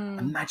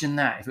 Imagine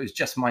that, if it was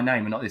just my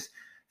name and not this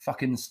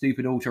fucking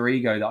stupid alter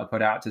ego that I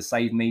put out to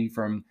save me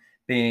from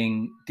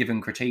being given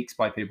critiques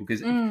by people.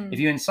 Because if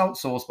you insult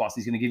Sauce Boss,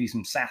 he's going to give you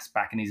some sass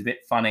back, and he's a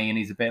bit funny, and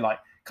he's a bit like,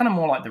 kind of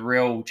more like the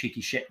real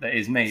cheeky shit that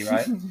is me,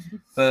 right?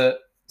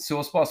 But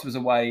Sauce Boss was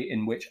a way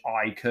in which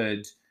I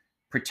could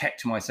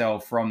protect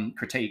myself from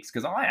critiques,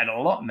 because I had a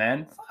lot,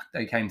 man. Fuck,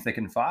 they came thick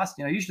and fast.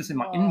 You know, you should see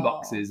my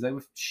inboxes. They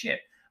were shit.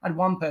 I had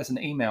one person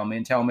email me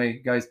and tell me,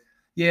 goes,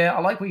 yeah,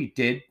 I like what you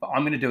did, but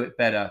I'm going to do it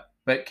better.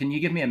 But can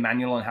you give me a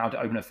manual on how to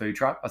open a food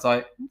truck? I was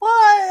like,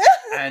 what?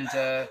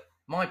 And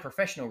my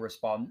professional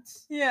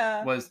response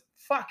Yeah. was,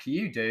 fuck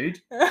you, dude.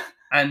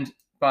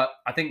 But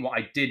I think what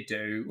I did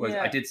do was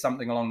I did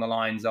something along the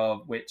lines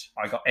of, which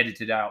I got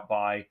edited out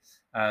by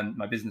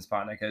my business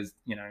partner, because,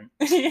 you know,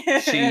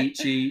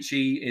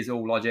 she is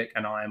all logic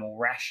and I am all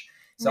rash.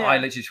 So I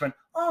literally just went,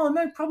 oh,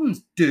 no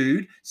problems,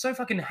 dude. So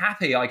fucking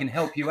happy I can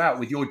help you out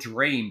with your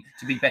dream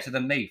to be better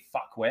than me,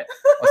 fuckwit,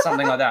 or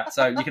something like that.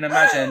 So you can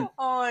imagine,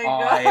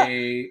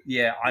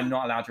 I'm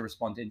not allowed to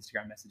respond to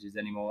Instagram messages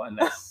anymore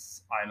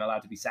unless I'm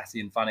allowed to be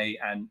sassy and funny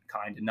and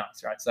kind and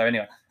nuts, right? So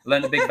anyway, I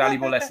learned a big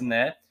valuable lesson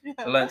there.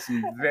 I learned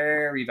some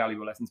very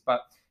valuable lessons.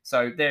 But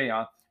so there you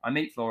are. I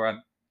meet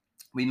Flora.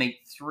 We meet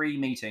 3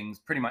 meetings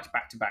pretty much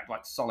back to back,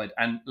 like solid.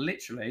 And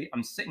literally,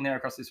 I'm sitting there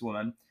across this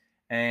woman.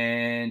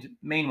 And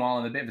meanwhile,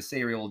 I'm a bit of a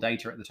serial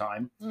dater at the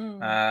time,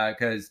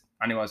 because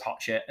I knew I was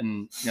hot shit.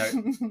 And, you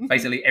know,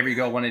 basically every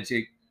girl wanted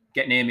to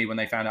get near me when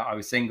they found out I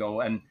was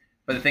single.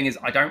 But the thing is,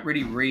 I don't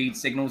really read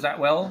signals that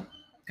well,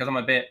 because I'm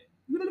a bit,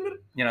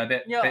 you know, a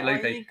bit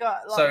loopy.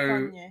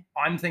 So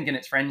I'm thinking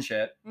it's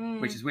friendship,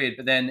 which is weird.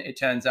 But then it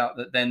turns out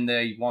that then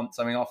they want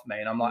something off me.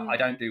 And I'm like, I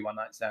don't do one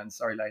night stands.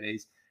 Sorry,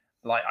 ladies.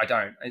 Like, I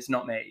don't. It's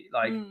not me.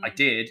 Like, I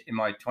did in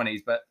my 20s.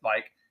 But,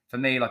 like, for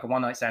me, like, a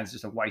one night stand is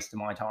just a waste of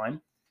my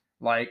time.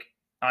 Like,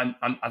 I've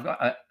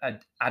got a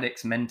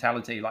addict's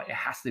mentality. Like, it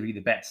has to be the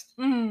best.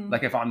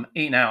 Like, if I'm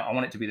eating out, I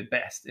want it to be the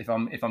best. If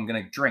I'm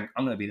gonna drink,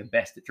 I'm gonna be the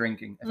best at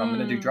drinking. If I'm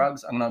gonna do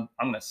drugs, I'm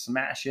gonna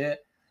smash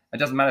it. It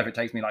doesn't matter if it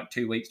takes me like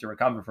 2 weeks to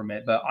recover from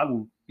it, but I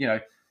will, you know.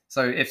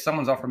 So if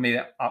someone's offering me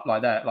up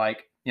like that,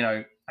 like, you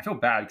know, I feel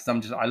bad,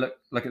 because I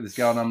look at this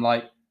girl and I'm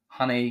like,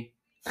 honey,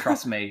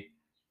 trust me,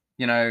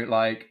 you know,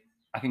 like,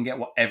 I can get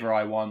whatever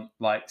I want.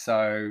 Like,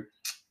 so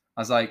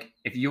I was like,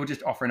 if you're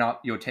just offering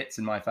up your tits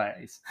in my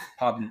face,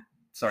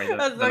 sorry, the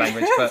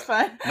language,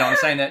 but no, I'm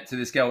saying that to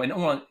this girl, and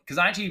because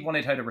I actually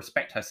wanted her to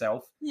respect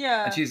herself.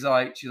 Yeah. And she's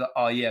like,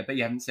 oh yeah, but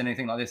you haven't seen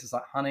anything like this. It's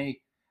like,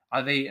 honey,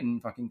 I've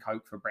eaten fucking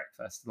Coke for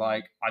breakfast.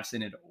 Like, I've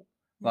seen it all.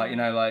 Like, you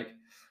know, like,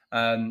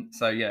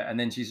 so yeah. And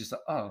then she's just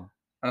like, oh. And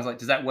I was like,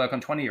 does that work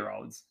on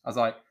 20-year-olds? I was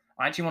like,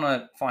 I actually want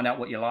to find out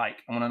what you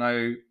like. I want to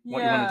know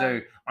what you want to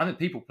do. I'm a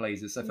people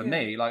pleaser. So for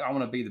me, like, I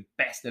want to be the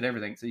best at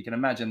everything. So you can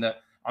imagine that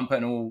I'm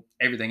putting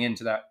everything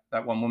into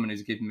that one woman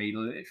who's giving me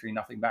literally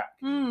nothing back.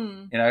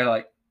 You know,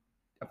 like,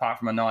 apart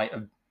from a night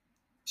of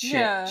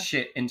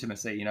shit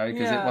intimacy, you know,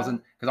 because it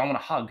wasn't, because I want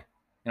to hug.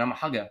 You know, I'm a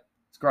hugger.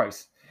 It's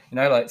gross. You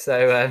know, like, so,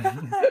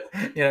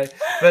 you know,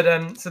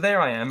 but so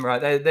there I am,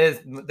 right?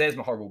 There's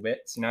my horrible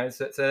bits, you know.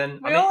 So then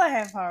we all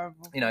have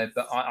horrible, you know,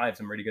 but I have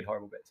some really good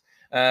horrible bits,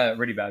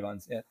 really bad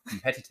ones. Yeah,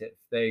 competitive.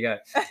 There you go.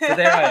 So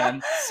there I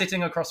am,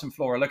 sitting across from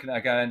Flora, looking at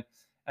her, going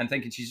and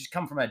thinking she's just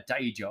come from her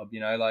day job, you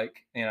know,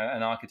 like, you know,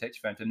 an architecture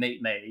firm, to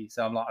meet me.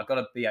 So I'm like, I've got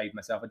to behave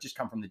myself. I just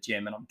come from the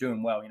gym and I'm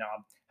doing well, you know.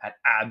 I've had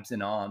abs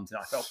and arms and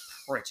I felt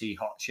pretty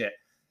hot shit.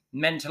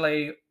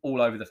 Mentally,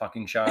 all over the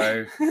fucking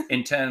show.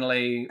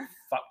 Internally,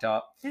 fucked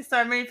up. There's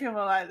so many people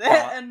like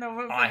that in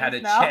the I had a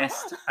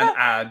chest and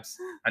abs,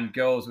 and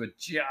girls were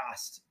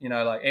just, you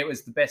know, like, it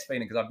was the best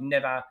feeling, because I've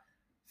never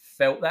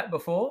felt that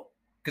before,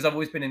 because I've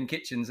always been in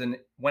kitchens, and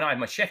when I have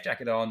my chef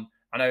jacket on,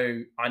 I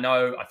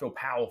know I feel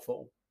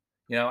powerful.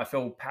 You know, I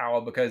feel power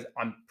because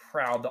I'm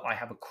proud that I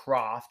have a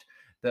craft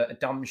that a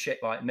dumb shit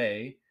like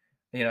me,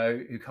 you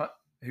know,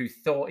 who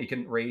thought he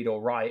couldn't read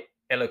or write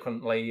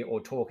eloquently or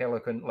talk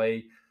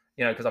eloquently,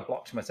 you know, because I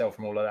blocked myself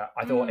from all of that.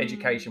 I thought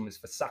education was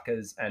for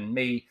suckers, and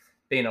me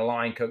being a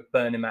line cook,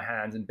 burning my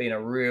hands, and being a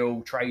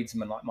real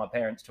tradesman like my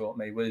parents taught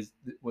me was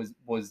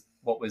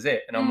what was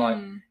it. And I'm like,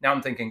 now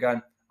I'm thinking, going,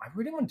 I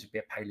really wanted to be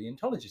a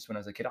paleontologist when I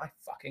was a kid. I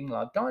fucking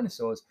love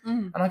dinosaurs,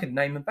 and I could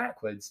name them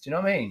backwards. Do you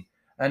know what I mean?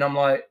 And I'm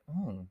like,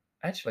 oh,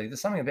 actually, there's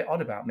something a bit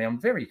odd about me.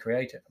 I'm very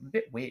creative. I'm a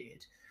bit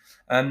weird.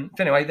 So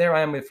anyway, there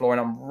I am with Flora,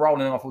 and I'm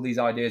rolling off all these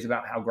ideas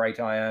about how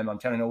great I am. I'm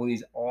telling all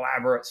these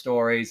elaborate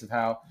stories of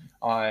how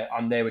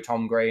I'm there with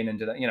Tom Green,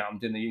 and I'm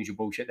doing the usual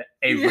bullshit that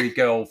every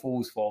girl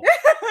falls for.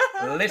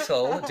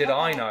 Little did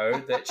I know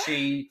that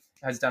she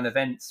has done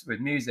events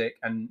with music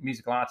and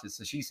musical artists.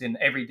 So she's seen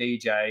every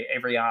DJ,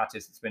 every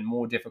artist. It's been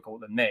more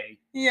difficult than me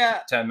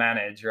to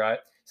manage, right?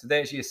 So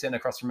there she is sitting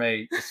across from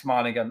me, just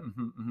smiling, going,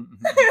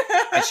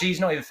 and she's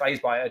not even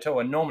fazed by it at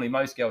all. And normally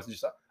most girls are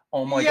just like,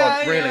 oh my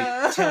God,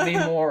 really? Tell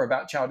me more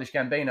about Childish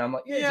Gambino. I'm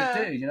like,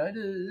 yeah, he's a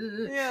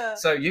dude, Yeah.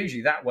 So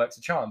usually that works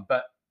a charm.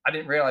 But I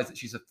didn't realize that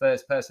she's the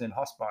first person in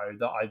hospo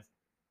that I've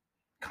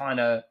kind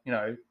of,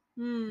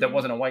 that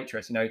wasn't a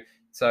waitress,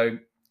 So,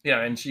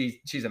 and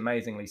she's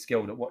amazingly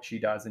skilled at what she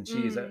does, and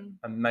she is an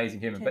amazing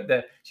human. Okay.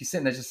 But she's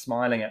sitting there just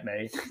smiling at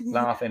me,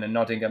 laughing and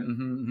nodding,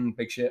 going,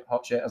 big shit,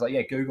 hot shit. I was like,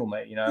 yeah, Google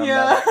me, I'm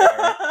that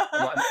guy,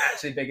 right? I'm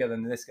actually bigger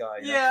than this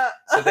guy.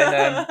 So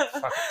then,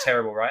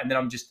 terrible, right? And then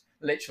I'm just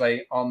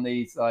literally on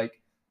these,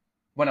 like,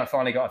 when I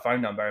finally got a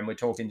phone number and we're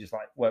talking just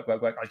like work,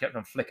 I kept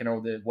on flicking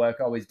all the work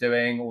I was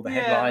doing, all the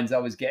headlines I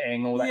was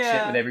getting, all that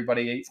shit with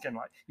everybody eats.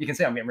 Like, you can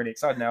see I'm getting really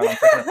excited now. And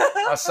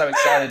I was so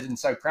excited and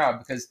so proud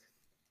because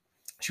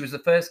she was the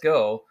first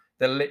girl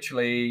that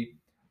literally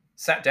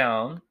sat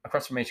down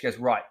across from me. She goes,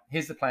 right,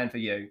 here's the plan for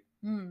you.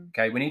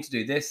 Okay, we need to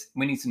do this.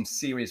 We need some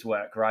serious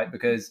work, right?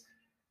 Because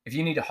if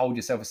you need to hold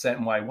yourself a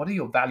certain way, what are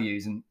your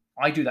values? And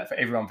I do that for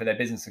everyone for their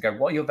business to go,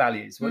 what are your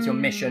values? What's your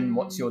mission?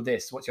 What's your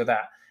this? What's your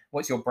that?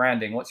 What's your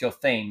branding? What's your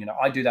thing?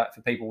 I do that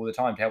for people all the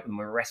time to help them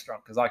with a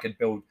restaurant, because I could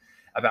build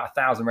about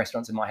 1,000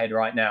 restaurants in my head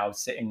right now,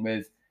 sitting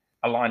with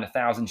a line of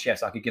 1,000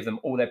 chefs. I could give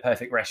them all their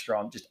perfect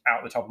restaurant just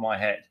out the top of my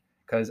head,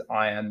 because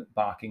I am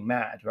barking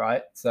mad,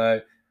 right? So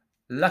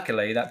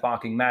luckily that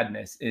barking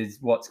madness is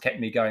what's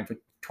kept me going for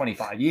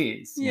 25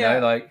 years,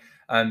 and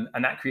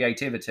that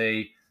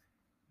creativity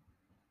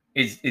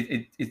is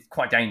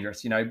quite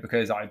dangerous,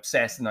 because I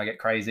obsess and I get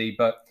crazy,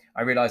 but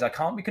I realize I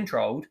can't be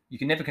controlled. You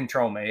can never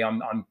control me.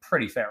 I'm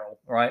pretty feral,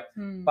 right?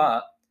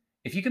 But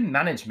if you can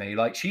manage me,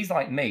 like she's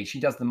like me,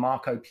 she does the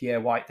Marco Pierre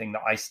White thing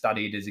that I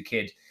studied as a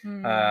kid,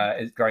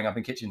 growing up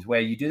in kitchens,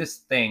 where you do this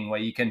thing where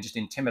you can just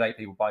intimidate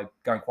people by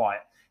going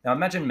quiet. Now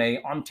imagine me,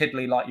 I'm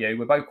tiddly like you,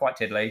 we're both quite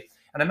tiddly.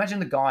 And imagine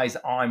the guys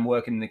I'm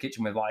working in the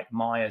kitchen with, like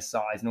Maya's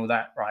size and all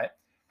that, right?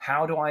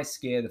 How do I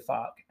scare the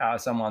fuck out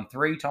of someone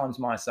 3 times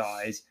my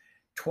size,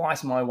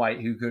 twice my weight,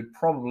 who could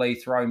probably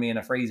throw me in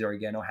a freezer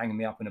again or hang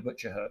me up in a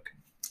butcher hook?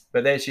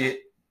 But I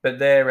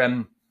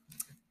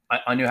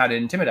knew how to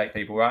intimidate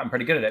people, right? I'm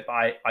pretty good at it, but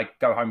I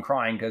go home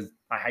crying because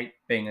I hate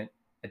being a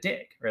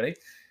dick, really.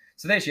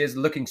 So there she is,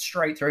 looking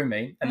straight through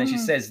me, and then she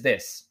says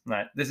this,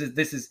 right? This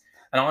is,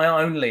 and I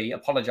only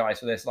apologized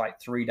for this like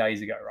 3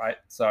 days ago, right?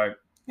 So,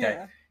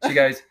 okay. She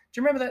goes, do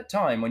you remember that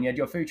time when you had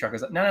your food truck? I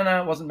was like,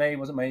 no, it wasn't me.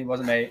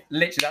 Literally,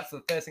 that's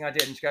the first thing I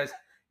did. And she goes,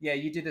 yeah,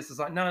 you did this. I was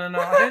like, no,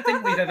 I don't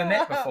think we've ever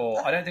met before.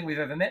 Oh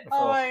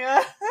my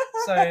God.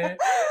 So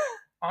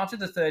after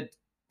the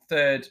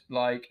third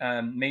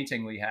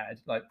meeting we had,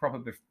 like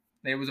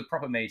it was a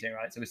proper meeting,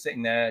 right? So we're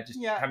sitting there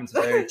just having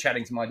some food,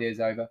 chatting some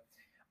ideas over.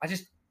 I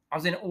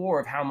was in awe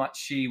of how much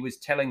she was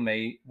telling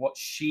me what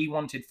she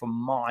wanted for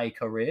my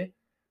career.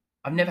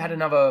 I've never had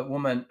another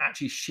woman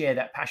actually share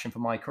that passion for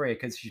my career,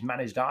 because she's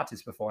managed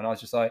artists before. And I was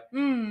just like,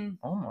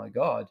 oh my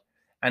God.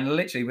 And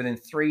literally within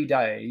 3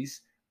 days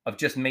of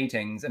just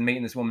meetings and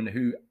meeting this woman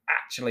who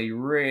actually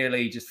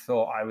really just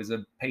thought I was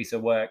a piece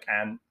of work,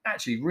 and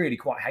actually really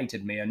quite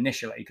hated me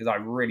initially because I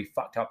really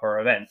fucked up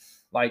her event.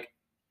 Like,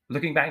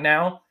 looking back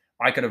now,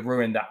 I could have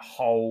ruined that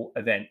whole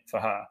event for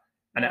her.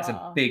 And that's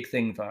a big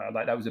thing for her.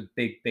 Like, that was a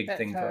big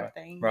thing for her,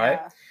 right?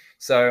 Yeah.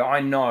 So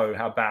I know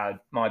how bad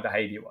my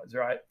behavior was,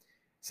 right?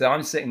 So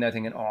I'm sitting there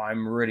thinking, oh,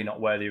 I'm really not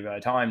worthy of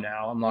her time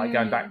now. I'm like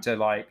going back to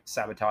like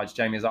sabotage.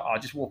 Jamie was like, oh,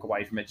 just walk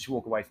away from it.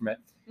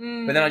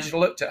 But then I just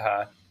looked at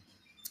her,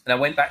 and I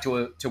went back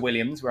to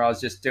Williams, where I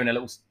was just doing a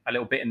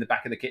little bit in the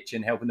back of the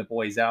kitchen, helping the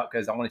boys out,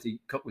 because I wanted to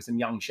cook with some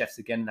young chefs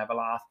again and have a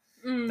laugh.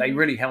 They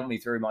really helped me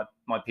through my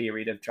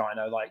period of trying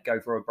to like go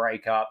for a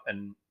breakup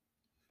and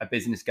a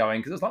business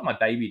going, because it was like my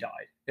baby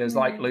died. It was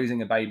like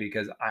losing a baby,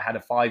 because I had a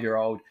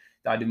 5-year-old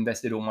that I'd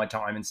invested all my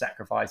time and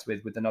sacrifice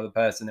with another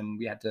person, and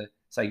we had to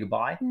say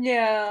goodbye.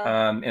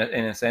 Yeah.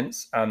 In a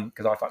sense,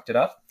 because I fucked it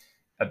up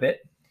a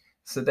bit.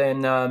 So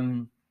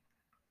then,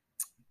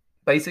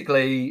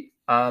 basically,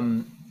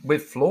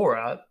 with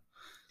Flora,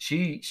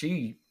 she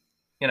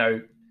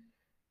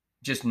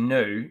just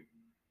knew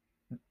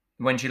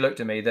when she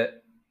looked at me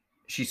that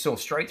she saw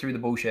straight through the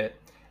bullshit.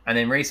 And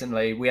then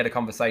recently we had a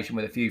conversation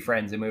with a few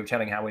friends, and we were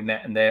telling how we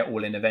met, and they're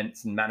all in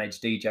events and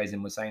manage DJs,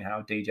 and we're saying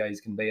how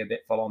DJs can be a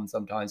bit full on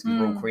sometimes because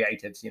we're all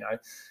creatives,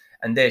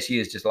 And there she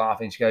is just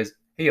laughing. She goes,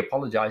 he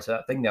apologized for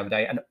that thing the other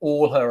day, and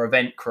all her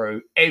event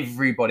crew,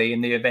 everybody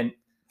in the event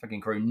fucking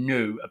crew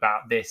knew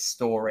about this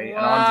story. Wow.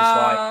 And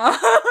I'm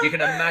just like, you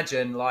can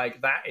imagine,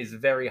 like, that is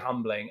very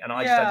humbling. And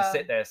I just had to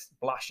sit there,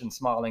 blush and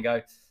smile and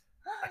go,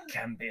 I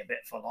can be a bit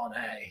full on,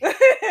 eh?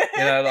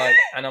 You know, like,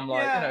 and I'm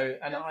like, you know,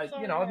 and I,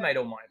 you know, I've made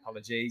all my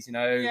apologies, you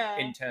know,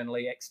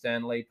 internally,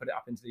 externally, put it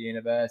up into the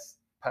universe,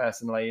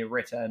 personally,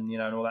 written, you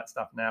know, and all that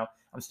stuff. Now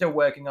I'm still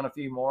working on a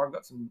few more. I've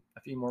got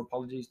a few more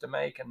apologies to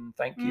make and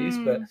thank yous,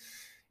 but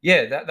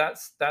yeah,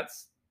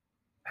 that's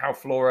how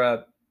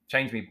Flora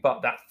changed me.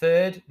 But that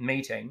third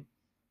meeting,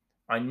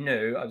 I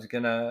knew I was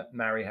gonna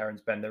marry her and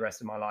spend the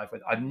rest of my life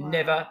with. I've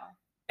never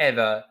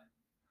ever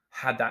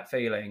had that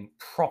feeling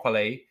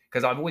properly,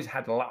 because I've always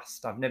had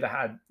lust. I've never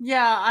had.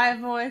 Yeah,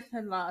 I've always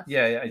had lust.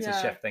 Yeah, it's a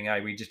chef thing, eh?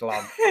 We just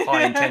love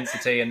high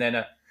intensity, and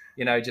then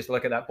you know, just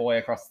look at that boy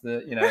across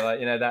the, you know, like,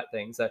 you know, that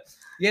thing. So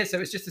yeah, so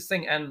it's just this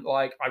thing, and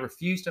like I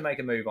refused to make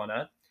a move on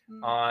her.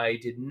 I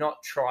did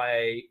not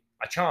try.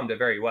 I charmed her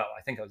very well.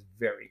 I think I was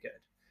very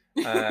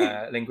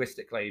good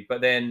linguistically,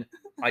 but then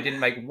I didn't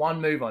make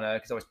one move on her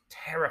because I was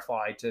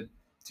terrified to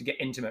get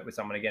intimate with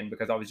someone again,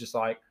 because I was just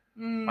like,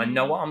 I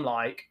know what I'm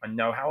like. I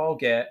know how I'll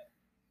get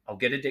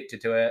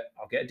addicted to it.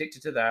 I'll get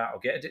addicted to that. I'll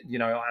get, you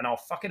know, and I'll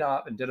fuck it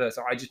up and do it.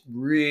 So I just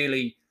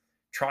really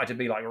try to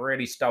be like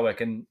really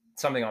stoic, and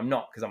something I'm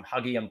not, because I'm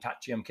huggy, I'm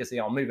touchy, I'm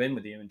kissy. I'll move in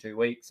with you in 2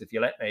 weeks if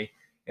you let me.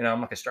 You know, I'm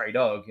like a stray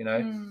dog, you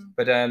know.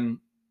 But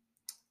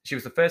she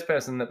was the first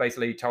person that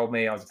basically told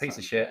me I was a piece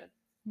of shit,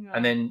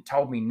 and then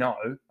told me no.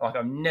 Like,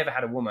 I've never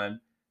had a woman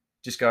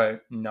just go,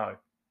 no,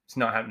 it's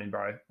not happening,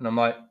 bro. And I'm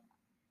like,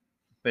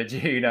 but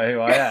you know who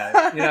I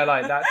am, you know,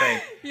 like that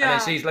thing. And then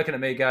she's looking at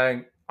me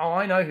going, oh,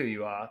 I know who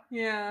you are.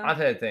 Yeah. I've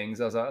heard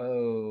things. I was like,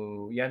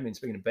 oh, you haven't been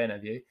speaking to Ben,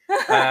 have you?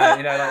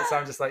 You know, like, so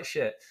I'm just like,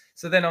 shit.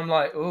 So then I'm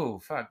like, oh,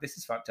 fuck, this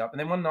is fucked up. And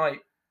then one night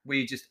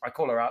I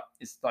call her up.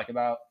 It's like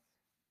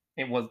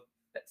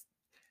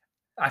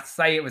I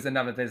say it was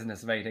another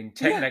business meeting.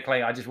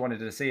 Technically, I just wanted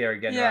to see her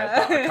again,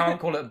 right? But I can't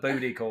call it a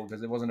booty call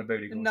because it wasn't a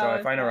booty call. No, so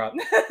I phone her up.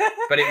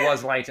 But it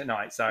was late at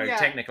night. So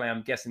technically,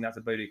 I'm guessing that's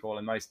a booty call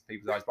in most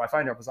people's eyes. But I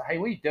phoned her up. I was like, hey,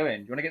 what are you doing?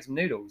 Do you want to get some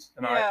noodles?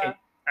 And I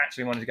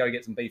actually wanted to go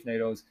get some beef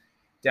noodles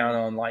down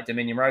on like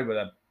Dominion Road with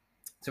her.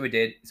 So we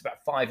did. It's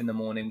about 5 a.m.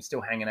 We're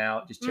still hanging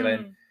out, just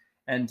chilling.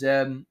 And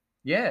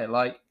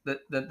like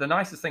the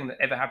nicest thing that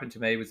ever happened to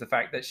me was the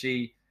fact that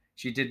she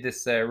did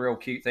this real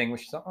cute thing where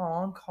she's like, oh,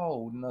 I'm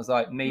cold. And I was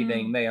like, me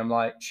being me, I'm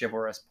like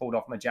chivalrous, pulled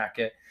off my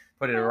jacket,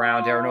 put it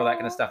around her and all that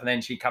kind of stuff. And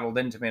then she cuddled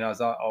into me and I was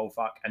like, oh,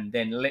 fuck. And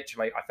then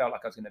literally I felt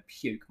like I was going to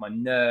puke. My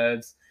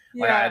nerves,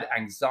 like I had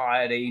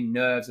anxiety,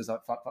 nerves. I was like,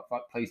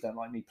 fuck, please don't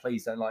like me.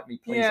 Please don't like me.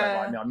 Please don't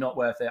like me. I'm not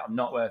worth it. I'm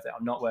not worth it.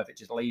 I'm not worth it.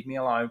 Just leave me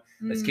alone.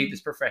 Let's keep this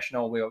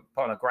professional. We were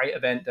put on a great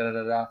event.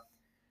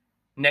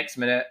 Next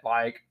minute,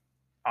 like,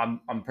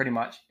 I'm pretty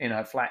much in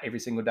her flat every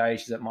single day.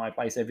 She's at my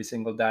place every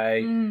single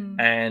day.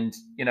 And,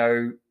 you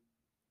know,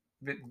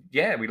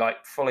 we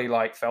like fully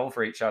like fell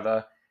for each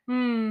other,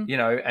 you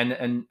know,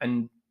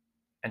 and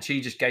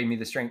she just gave me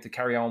the strength to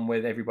carry on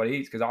with everybody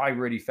else, because I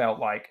really felt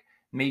like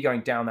me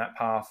going down that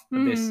path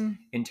of this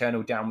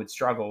internal downward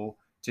struggle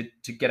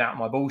to get out of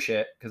my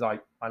bullshit, because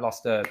I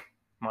lost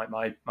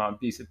my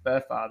abusive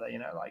birth father, you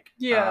know, like,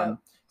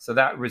 so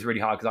that was really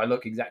hard because I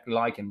look exactly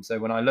like him. So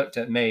when I looked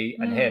at me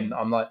and him,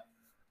 I'm like,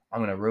 I'm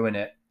going to ruin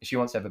it. If she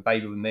wants to have a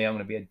baby with me, I'm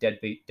going to be a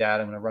deadbeat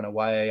dad. I'm going to run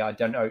away. I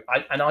don't know.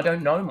 I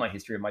don't know my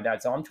history of my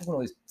dad. So I'm talking all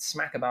this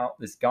smack about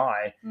this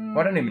guy who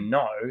I don't even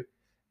know,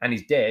 and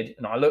he's dead,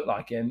 and I look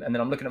like him. And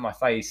then I'm looking at my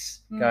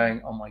face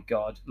going, oh my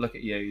God, look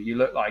at you. You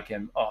look like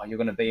him. Oh, you're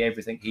going to be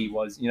everything he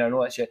was, you know, and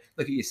all that shit.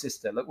 Look at your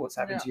sister. Look what's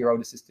happened to your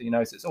older sister, you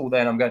know. So it's all there.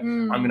 And I'm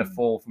going, I'm going to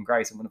fall from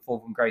grace. I'm going to fall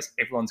from grace.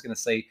 Everyone's going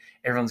to see.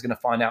 Everyone's going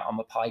to find out I'm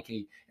a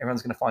pikey.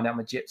 Everyone's going to find out I'm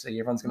a gypsy.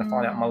 Everyone's going to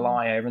find out I'm a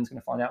liar. Everyone's going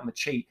to find out I'm a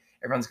cheat.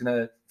 Everyone's going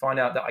to find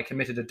out that I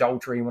committed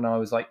adultery when I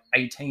was like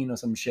 18 or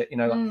some shit, you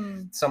know,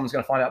 like someone's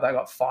going to find out that I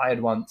got fired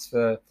once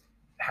for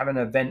having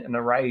an event and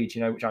a rage,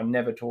 you know, which I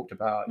never talked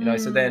about, you know.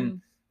 So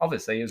then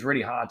obviously it was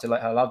really hard to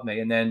let her love me.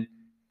 And then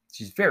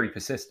she's very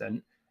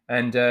persistent,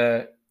 and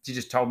she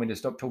just told me to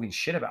stop talking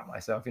shit about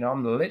myself. You know,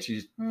 I'm literally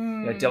just you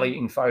know,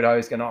 deleting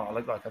photos, going, oh, I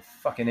look like a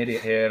fucking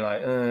idiot here.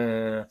 Like,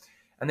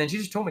 and then she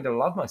just taught me to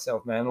love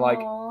myself, man. Like,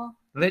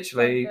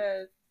 literally,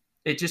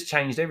 it just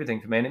changed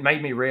everything for me. And it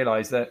made me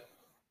realize that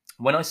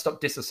when I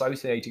stopped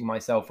disassociating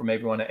myself from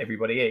everyone and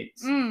everybody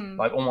else,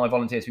 like all my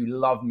volunteers who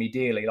love me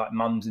dearly, like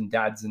mums and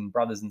dads and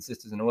brothers and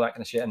sisters and all that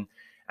kind of shit,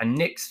 and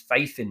Nick's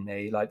faith in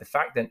me, like the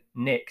fact that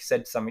Nick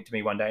said something to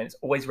me one day, and it's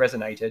always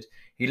resonated.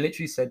 He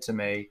literally said to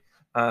me,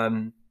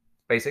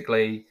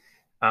 basically,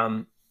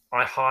 I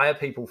hire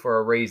people for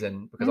a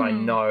reason, because I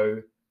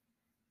know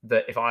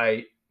that if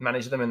I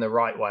manage them in the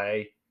right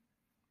way,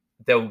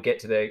 they'll get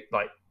to their,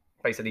 like,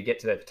 basically get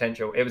to their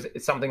potential.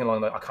 It's something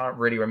along that I can't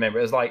really remember.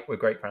 It was like,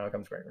 with great power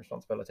comes great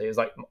responsibility. It was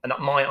like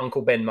my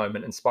Uncle Ben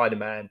moment in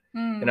Spider-Man.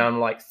 You know, I'm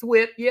like,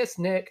 thwip, yes,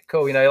 Nick,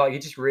 cool. You know, like, he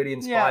just really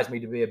inspires me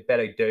to be a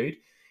better dude.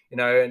 You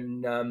know,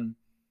 and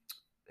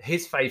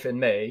his faith in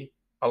me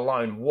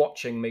alone,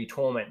 watching me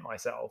torment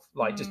myself,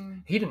 like, just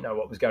he didn't know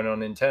what was going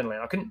on internally,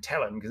 and I couldn't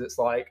tell him, because it's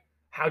like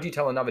how do you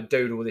tell another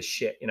dude all this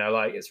shit? You know,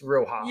 like it's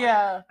real hard.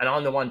 Yeah. And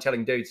I'm the one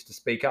telling dudes to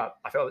speak up.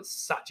 I felt it's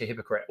such a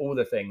hypocrite, all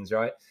the things,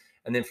 right?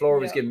 And then Flora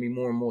was Yeah. giving me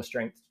more and more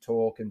strength to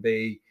talk and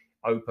be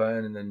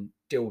open and then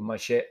deal with my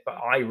shit. But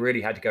I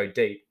really had to go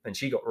deep. And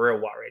she got real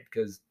worried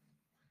because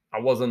I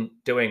wasn't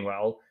doing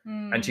well.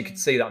 And she could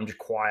see that I'm just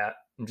quiet.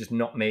 I'm just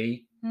not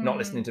me, not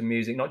listening to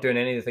music, not doing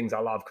any of the things I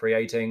love,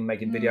 creating,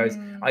 making videos.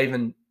 I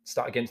even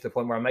started getting to the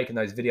point where I'm making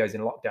those videos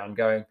in lockdown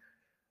going,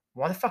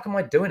 why the fuck am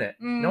I doing it?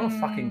 No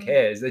one fucking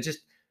cares. They're just,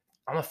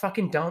 I'm a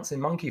fucking dancing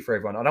monkey for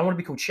everyone. I don't want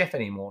to be called chef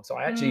anymore. So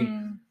I actually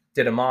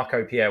did a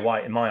Marco Pierre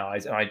White in my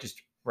eyes, and I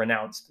just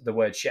renounced the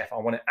word chef. I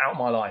want it out of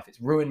my life.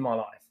 It's ruined my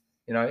life,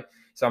 you know?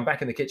 So I'm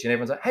back in the kitchen.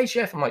 Everyone's like, hey,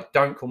 chef. I'm like,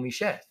 don't call me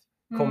chef.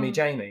 Call me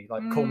Jamie.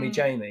 Like, call me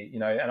Jamie, you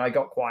know? And I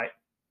got quite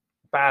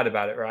bad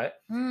about it, right?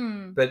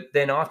 But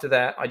then after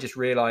that, I just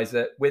realized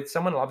that with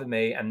someone loving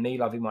me and me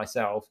loving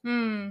myself,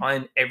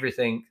 I'm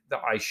everything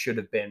that I should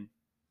have been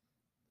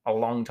a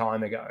long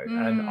time ago.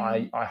 And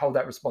I hold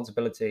that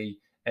responsibility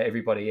at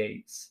Everybody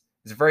Eats.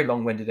 It's a very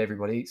long-winded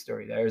Everybody Eats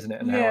story there, isn't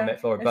it? And how I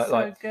met Flora. But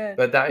like, good.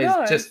 but that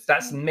is just,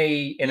 that's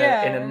me in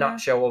a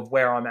nutshell of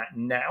where I'm at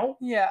now.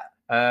 Yeah.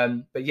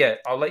 But yeah,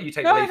 I'll let you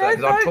take the lead for that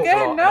because I've talked a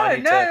lot and I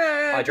need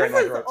to hydrate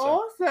my throat. This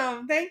is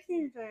awesome. Thank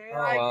you, dude.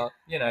 Oh, well,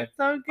 you know,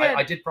 so good.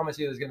 I did promise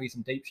you there's going to be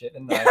some deep shit,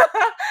 didn't I?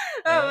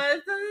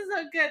 This is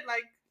so good.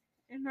 Like,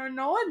 you know,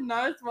 no one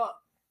knows what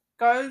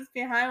goes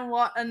behind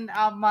what in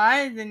our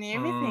minds and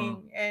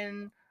everything.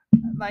 And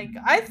like,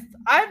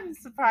 I'm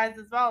surprised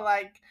as well.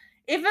 Like,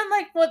 even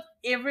like with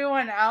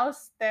everyone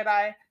else that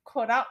I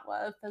caught up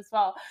with as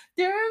well.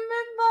 Do you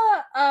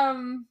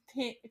remember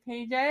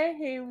PJ?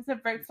 He was a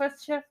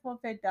breakfast chef for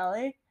their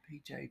deli.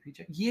 PJ.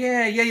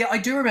 Yeah. I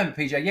do remember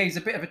PJ. Yeah, he's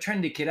a bit of a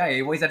trendy kid, eh?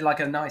 He always had like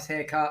a nice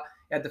haircut.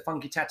 He had the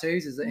funky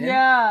tattoos. Is it him?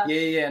 Yeah.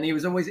 Yeah. And he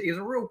was a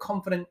real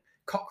confident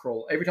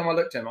cockerel. Every time I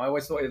looked at him, I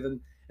always thought of him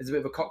as a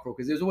bit of a cockerel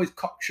because he was always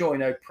cocksure, you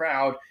know,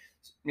 proud,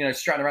 you know,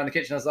 strutting around the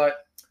kitchen. I was like,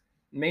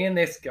 me and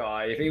this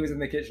guy, if he was in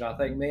the kitchen, I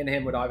think me and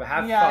him would either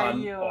have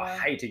fun or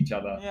hate each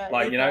other. Yeah,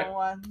 like, you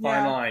know,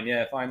 fine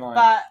line.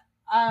 But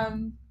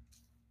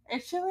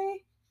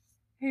actually,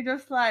 he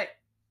just like,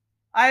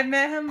 I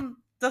met him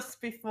just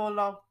before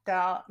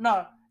lockdown.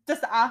 No,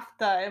 just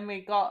after, and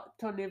we got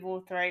to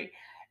level 3,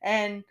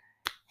 and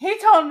he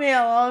told me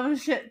a lot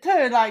of shit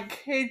too. Like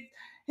he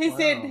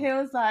said he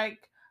was like,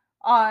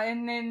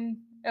 and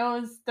then it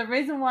was the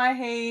reason why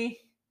he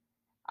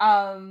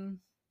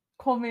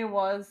called me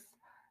was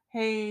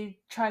he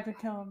tried to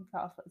kill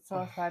himself at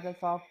suicide as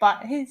well,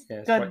 but he's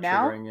good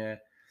now.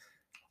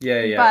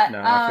 Yeah. But,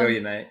 no, I feel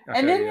you, mate.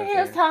 And then he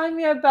was telling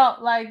me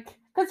about like,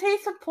 because he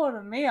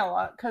supported me a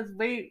lot, because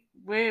we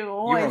were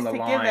always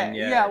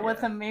together,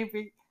 with him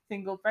every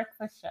single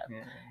breakfast shift,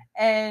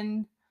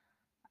 and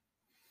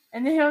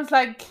then he was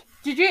like,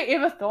 "Did you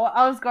ever thought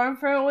I was going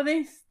through all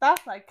these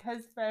stuff? Like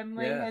his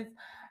family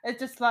it's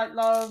just like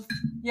love,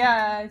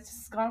 it's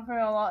just gone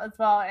through a lot as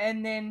well."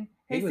 And then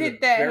he said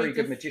that he was a very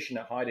good magician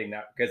at hiding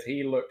that because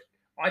he looked.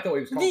 I thought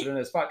he was confident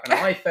as fuck, and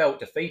I felt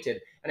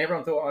defeated, and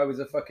everyone thought I was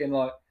a fucking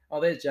like, oh,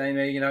 there's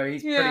Jamie. You know,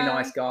 he's a pretty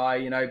nice guy.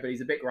 You know, but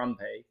he's a bit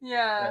grumpy.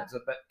 Yeah. So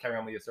carry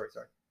on with your story.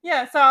 Sorry.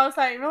 Yeah, so I was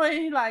like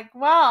really like,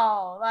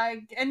 wow,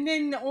 like, and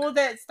then all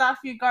that stuff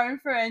you're going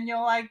through and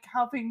you're like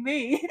helping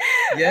me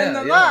in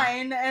the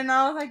line, and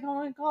I was like, oh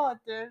my god,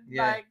 dude.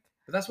 Like,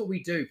 but that's what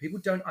we do. People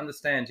don't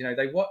understand, you know,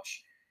 they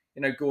watch,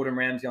 you know, Gordon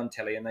Ramsay on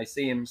telly and they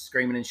see him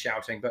screaming and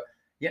shouting, but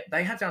yet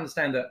they have to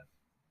understand that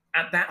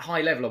at that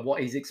high level of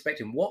what he's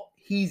expecting, what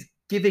he's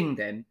giving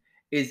them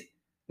is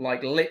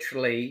like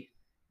literally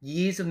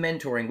years of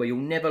mentoring where you'll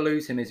never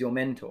lose him as your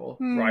mentor,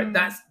 right?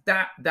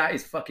 That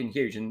is fucking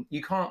huge, and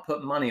you can't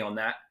put money on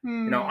that.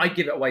 You know, I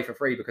give it away for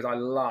free because I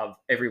love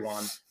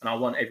everyone and I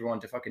want everyone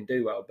to fucking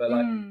do well. But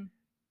like,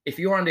 if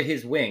you're under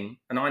his wing,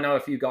 and I know a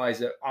few guys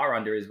that are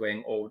under his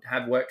wing or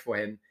have worked for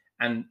him,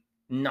 and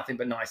nothing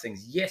but nice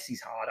things. Yes,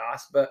 he's hard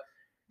ass, but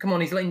come on,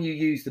 he's letting you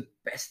use the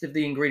best of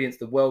the ingredients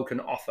the world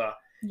can offer,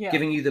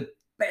 giving you the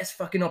best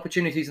fucking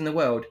opportunities in the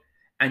world.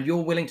 And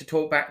you're willing to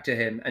talk back to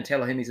him and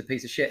tell him he's a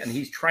piece of shit, and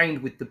he's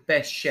trained with the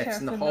best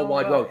chefs in the whole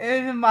wide world.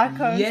 Even my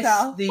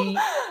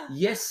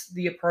yes,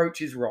 the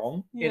approach is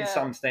wrong in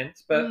some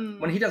sense, but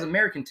when he does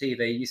American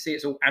TV, you see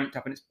it's all amped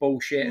up and it's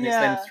bullshit, and it's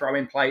them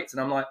throwing plates,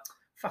 and I'm like,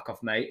 fuck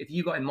off, mate. If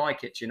you got in my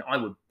kitchen, I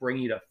would bring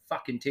you to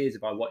fucking tears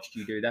if I watched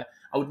you do that.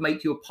 I would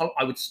make you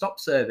I would stop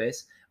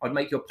service. I'd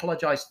make you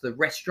apologize to the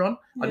restaurant.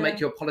 I'd make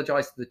you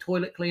apologize to the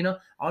toilet cleaner.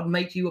 I'd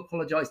make you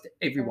apologize to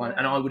everyone,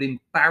 and I would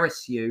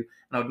embarrass you,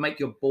 and I would make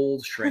your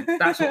balls shrink.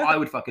 That's what I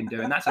would fucking do,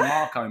 and that's a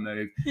Marco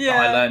move that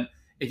I learned.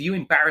 If you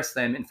embarrass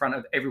them in front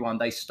of everyone,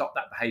 they stop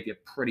that behavior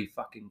pretty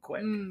fucking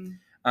quick.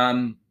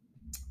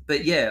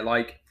 But yeah,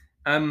 like,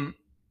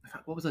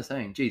 what was I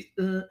saying? Jeez,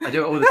 I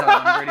do it all the time.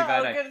 I'm really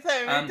bad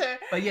at it.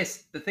 But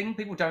yes, the thing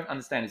people don't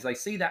understand is they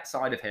see that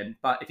side of him.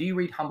 But if you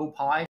read Humble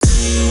Pie,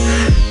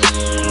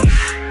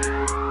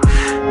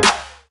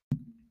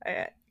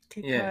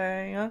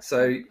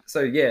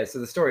 So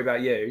the story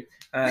about you.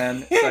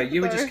 So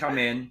you would just come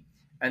in,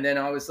 and then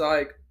I was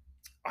like,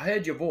 I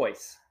heard your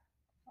voice.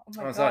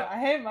 Oh my I was god, like, I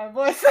hate my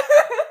voice.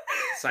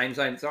 same.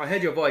 So I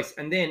heard your voice,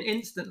 and then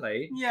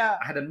instantly, Yeah.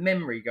 I had a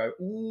memory go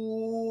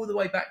all the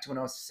way back to when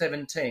I was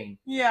 17,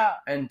 Yeah.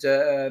 and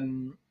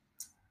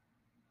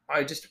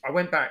I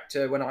went back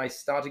to when I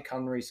started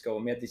culinary school,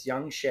 and we had this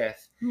young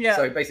chef. Yeah.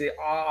 So basically,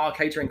 our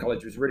catering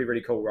college was really,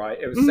 really cool, right?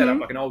 It was set up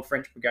Mhm. like an old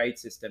French brigade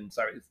system,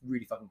 so it was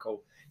really fucking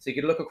cool. So you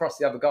could look across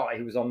the other guy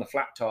who was on the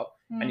flat top,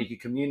 and you could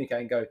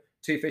communicate and go,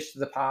 two fish to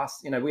the pass.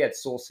 You know, we had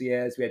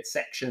sauciers, we had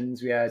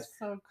sections, we had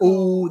So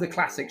cool. all the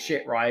classic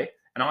shit, right?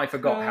 And I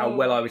forgot how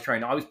well I was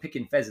trained. I was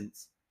picking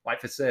pheasants, like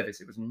for service.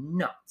 It was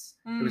nuts.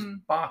 It was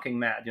barking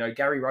mad. You know,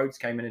 Gary Rhodes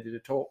came in and did a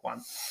talk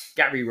once.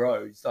 Gary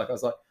Rhodes, like I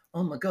was like,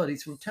 oh my god,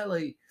 he's from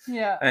telly.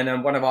 Yeah.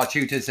 And one of our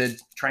tutors had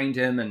trained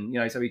him, and you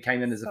know, so he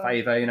came in as a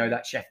favour. You know,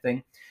 that chef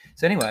thing.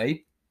 So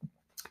anyway,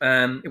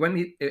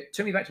 it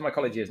took me back to my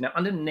college years. Now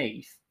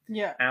underneath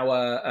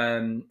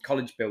our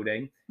college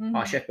building,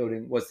 our chef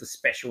building, was the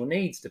special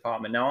needs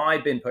department. Now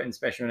I'd been put in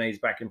special needs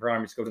back in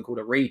primary school and called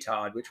a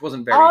retard, which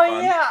wasn't very fun.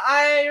 Oh yeah,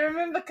 I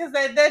remember because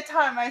at that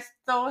time I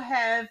still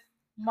had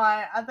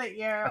my other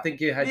ear. I think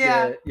you had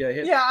your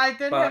hip. Yeah, I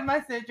did have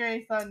my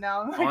surgery, so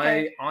now I'm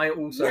okay. I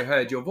also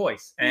heard your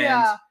voice,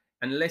 and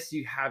unless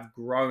you have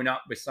grown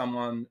up with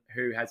someone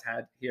who has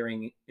had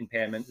hearing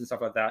impairments and stuff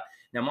like that.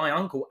 Now my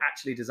uncle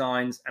actually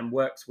designs and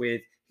works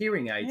with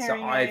hearing aids,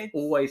 so I've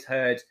always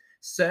heard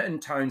certain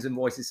tones and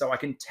voices, so I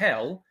can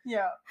tell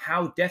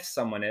how deaf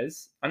someone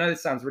is. I know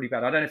this sounds really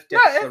bad. I don't know if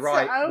deaf is the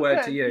right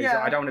word to use.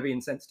 I don't want to be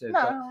insensitive,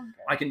 but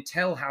I can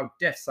tell how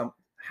deaf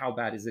how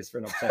bad is this for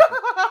an obsession?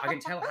 I can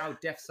tell how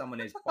deaf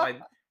someone is by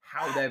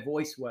how their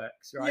voice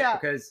works, right? Yeah.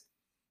 Because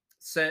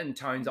certain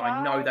tones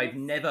I know they've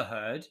never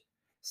heard.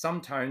 Some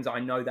tones I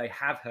know they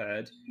have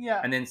heard. Yeah.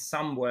 And then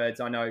some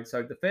words I know.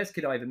 So the first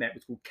kid I ever met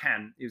was called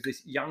Can. He was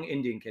this young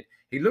Indian kid.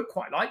 He looked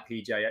quite like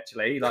PJ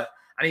actually.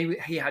 And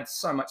he had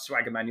so much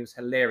swagger, man. He was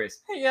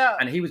hilarious. Yeah.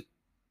 And he was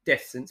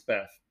deaf since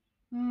birth.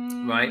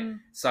 Right?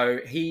 So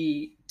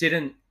he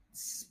didn't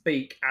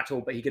speak at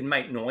all, but he could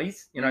make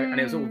noise, you know, and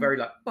it was all very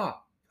like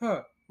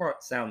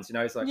sounds, you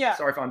know. It's like,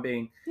 sorry if I'm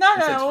being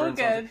all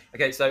good.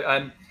 Okay,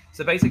 so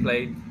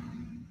basically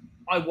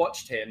I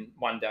watched him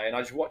one day, and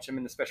I just watched him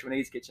in the special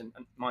needs kitchen,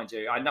 and mind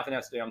you, I had nothing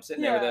else to do. I'm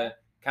sitting there with a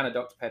can of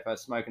Dr. Pepper,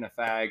 smoking a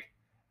fag,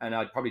 and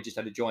I'd probably just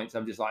had a joint, so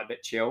I'm just like a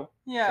bit chill.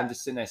 So I'm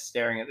just sitting there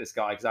staring at this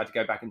guy because I had to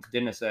go back into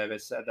dinner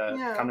service at the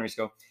culinary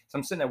school. So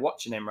I'm sitting there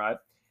watching him, right?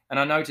 And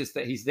I noticed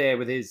that he's there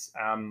with his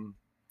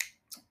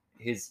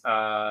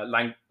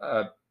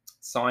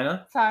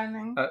signer.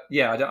 Signing.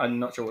 I'm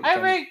not sure what I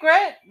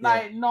regret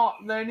not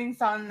learning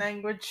sign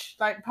language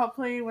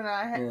properly when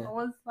I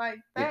was like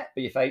that.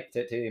 But you faked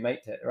it till you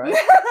made it, right?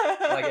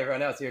 Like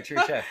everyone else, you're a true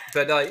chef.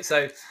 But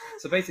so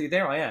basically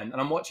there I am,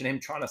 and I'm watching him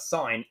trying to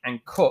sign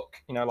and cook.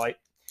 You know, like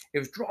it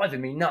was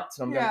driving me nuts,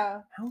 and I'm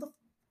going, how the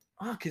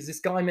fuck is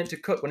this guy meant to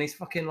cook when he's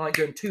fucking like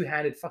doing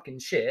two-handed fucking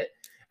shit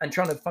and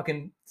trying to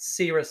fucking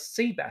sear a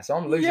sea bass?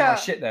 I'm losing my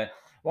shit there.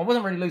 Well, I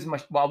wasn't really losing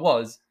I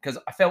was, because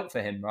I felt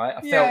for him, right?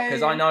 I felt,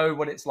 because I know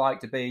what it's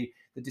like to be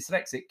the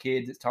dyslexic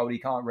kid that's told he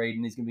can't read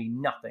and he's going to be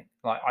nothing.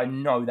 Like, I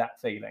know that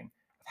feeling.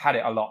 I've had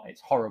it a lot.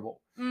 It's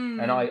horrible.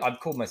 And I've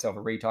called myself a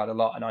retard a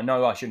lot, and I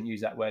know I shouldn't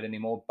use that word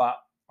anymore, but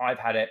I've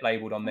had it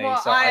labelled on me,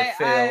 so I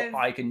feel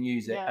I can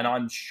use it. And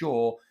I'm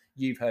sure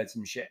you've heard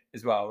some shit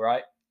as well,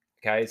 right?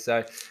 Okay,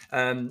 so,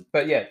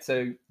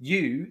 so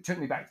you took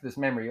me back to this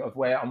memory of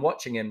where I'm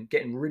watching him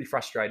getting really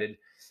frustrated.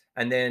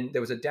 And then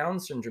there was a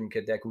Down syndrome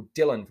kid there called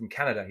Dylan from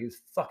Canada. He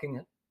was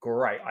fucking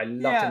great. I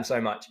loved him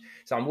so much.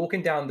 So I'm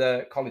walking down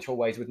the college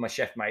hallways with my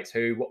chef mates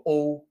who were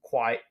all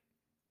quite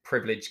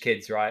privileged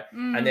kids, right?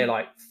 And they're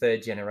like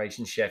third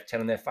generation chef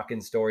telling their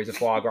fucking stories of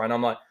foie gras. And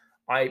I'm like,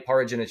 I ate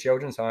porridge in a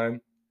children's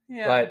home.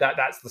 Like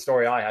that's the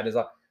story I had, is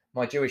like,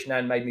 my Jewish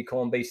nan made me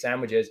corned beef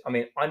sandwiches. I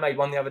mean, I made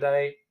one the other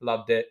day,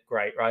 loved it,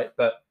 great, right?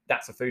 But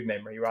that's a food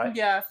memory, right?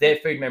 Yeah. Their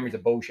food memories are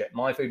bullshit.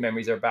 My food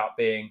memories are about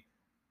being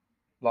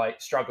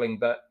like struggling,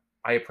 but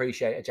I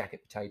appreciate a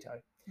jacket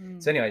potato.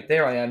 So anyway,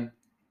 there I am.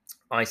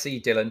 I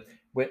see Dylan.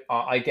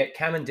 I get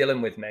Cam and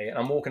Dylan with me, and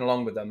I'm walking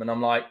along with them, and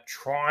I'm like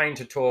trying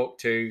to talk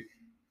to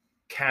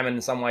Cam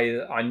in some way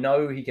that I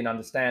know he can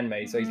understand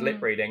me. So he's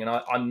lip reading, and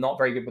I'm not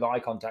very good with eye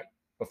contact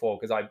before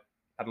because I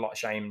had a lot of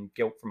shame and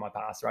guilt from my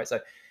past, right? So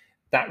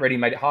that really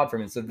made it hard for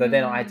him. So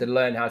then I had to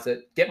learn how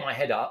to get my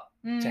head up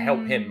to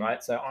help him,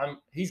 right? So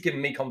he's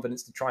giving me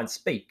confidence to try and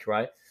speak,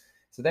 right?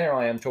 So there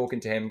I am talking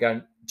to him,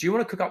 going, do you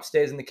want to cook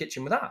upstairs in the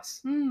kitchen with us?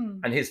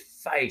 And his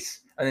face.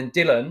 And then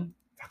Dylan,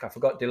 I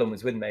forgot Dylan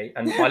was with me.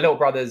 And my little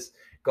brother's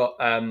got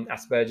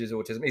Asperger's,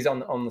 autism. He's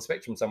on the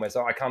spectrum somewhere.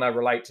 So I kind of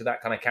relate to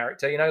that kind of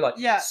character, you know, like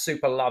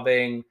super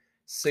loving,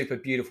 super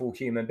beautiful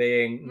human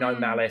being, no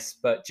malice,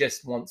 but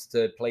just wants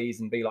to please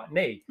and be like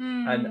me.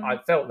 And I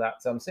felt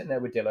that. So I'm sitting there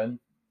with Dylan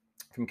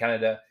from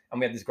Canada, and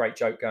we had this great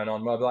joke going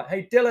on where I'd be like,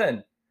 hey,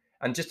 Dylan.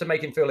 And just to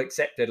make him feel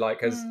accepted, like,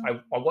 because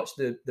I watched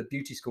the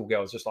beauty school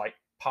girls just like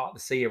part the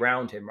sea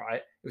around him, right?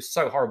 It was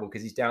so horrible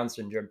because he's Down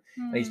syndrome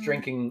and he's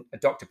drinking a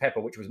Dr. Pepper,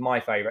 which was my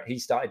favorite. He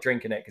started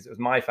drinking it because it was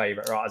my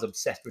favorite, right? I was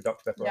obsessed with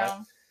Dr. Pepper,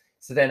 right?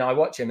 So then I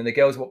watch him, and the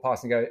girls walk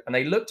past and go, and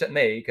they looked at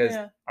me because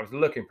Yeah. I was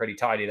looking pretty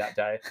tidy that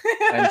day,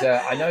 and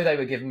I know they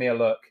were giving me a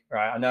look,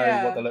 right? I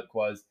know what the look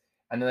was,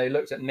 and then they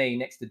looked at me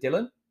next to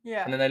Dylan,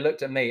 Yeah. and then they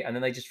looked at me, and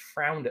then they just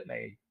frowned at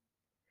me.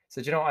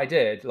 So do you know what I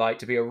did? Like,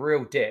 to be a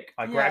real dick,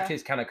 I grabbed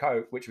his can of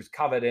Coke, which was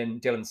covered in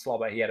Dylan's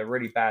slobber. He had a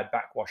really bad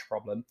backwash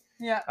problem,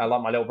 Yeah.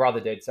 like my little brother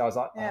did. So I was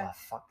like, Yeah. oh,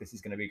 fuck, this is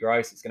going to be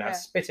gross. It's going to have Yeah.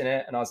 spit in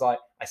it. And I was like,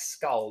 I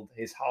sculled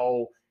his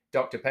whole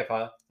Dr.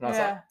 Pepper. And I was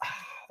like,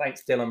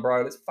 thanks, Dylan,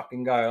 bro. Let's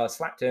fucking go. I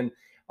slapped him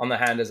on the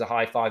hand as a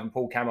high five and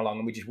pulled Cam along,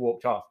 and we just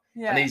walked off.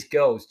 Yeah. And these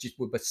girls just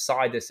were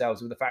beside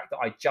themselves with the fact that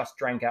I just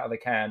drank out of a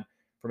can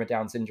from a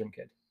Down syndrome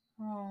kid.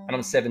 Oh. And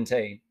I'm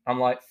 17. I'm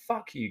like,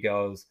 fuck you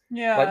girls.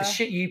 Yeah. Like the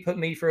shit you put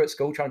me through at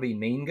school trying to be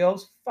mean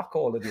girls, fuck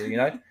all of you, you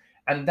know?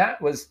 And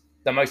that was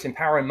the most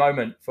empowering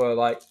moment for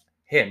like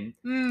him.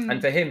 And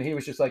for him, he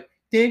was just like,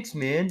 thanks,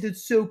 man.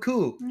 That's so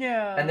cool.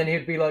 Yeah. And then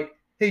he'd be like,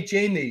 hey,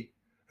 Jamie,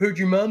 heard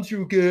your mom's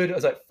real good. I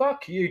was like,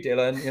 fuck you,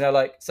 Dylan. You know,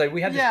 like, so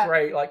we had this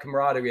great like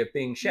camaraderie of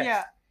being chefs.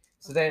 Yeah.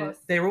 So then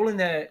they're all in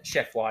their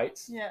chef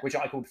whites, Yeah. which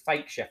I called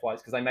fake chef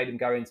whites because they made them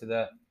go into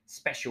the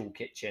special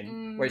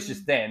kitchen where it's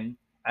just them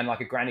and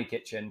like a granny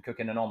kitchen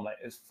cooking an omelette.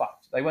 It was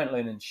fucked. They weren't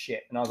learning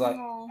shit. And I was like,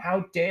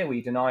 how dare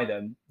we deny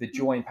them the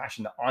joy and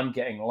passion that I'm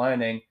getting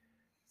learning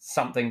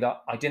something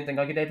that I didn't think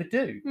I could ever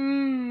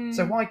do.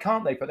 So why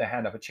can't they put their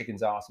hand up a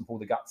chicken's ass and pull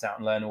the guts out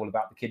and learn all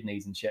about the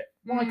kidneys and shit?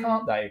 Why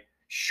can't they?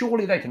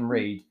 Surely they can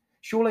read.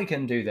 Surely they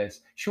can do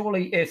this.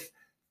 Surely if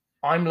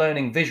I'm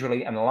learning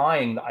visually and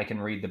lying that I can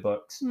read the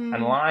books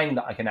and lying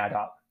that I can add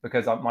up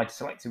because my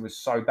dyslexia was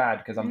so bad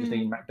because I'm just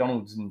eating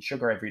McDonald's and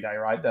sugar every day,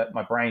 right? That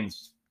my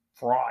brain's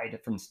fried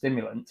from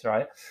stimulants,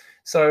 right?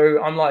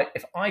 So I'm like,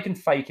 if I can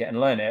fake it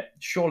and learn it,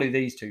 surely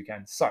these two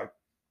can. So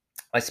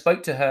I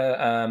spoke to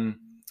her,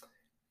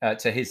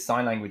 to his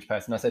sign language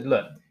person. I said,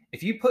 look,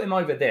 if you put him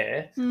over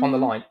there on the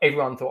line,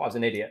 everyone thought I was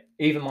an idiot.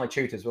 Even my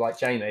tutors were like,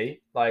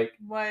 Jamie, like,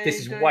 this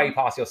is way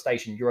past your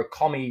station. You're a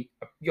commie.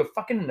 You're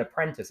fucking an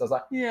apprentice. I was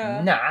like,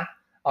 nah.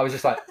 I was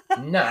just like,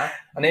 nah.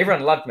 And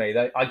everyone loved me.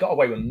 I got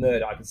away with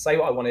murder. I could say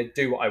what I wanted,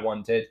 do what I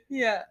wanted.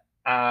 Yeah.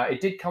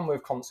 It did come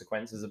with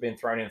consequences of being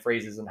thrown in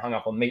freezers and hung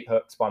up on meat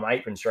hooks by my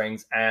apron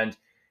strings and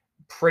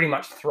pretty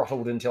much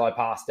throttled until I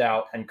passed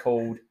out and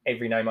called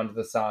every name under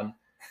the sun.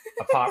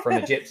 Apart from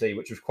a gypsy,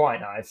 which was quite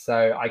nice.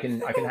 So I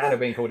can handle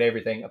being called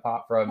everything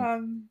apart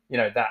from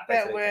that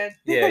basically. word.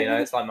 Yeah,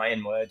 it's like my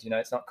N word,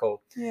 it's not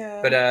cool.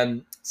 Yeah.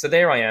 But so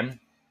there I am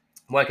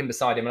working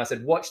beside him and I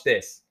said, watch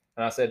this.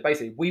 And I said,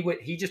 basically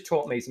he just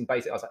taught me some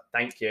basic. I was like,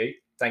 thank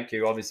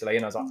you, obviously.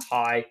 And I was like,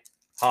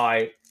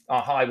 hi.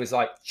 Our hi was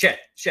like chef,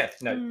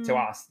 to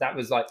us. That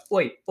was like,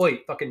 oi,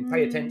 fucking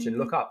pay attention,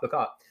 look up.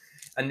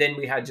 And then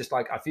we had just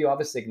like a few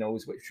other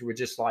signals which were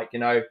just like,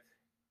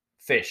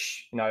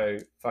 fish,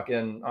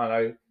 fucking, I don't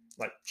know,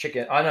 like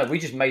chicken. I don't know, we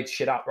just made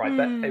shit up, right?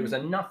 But it was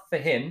enough for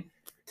him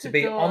to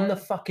be on the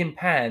fucking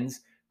pans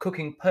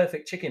cooking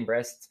perfect chicken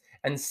breasts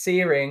and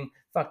searing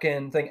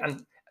fucking thing.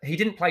 And he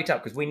didn't plate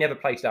up because we never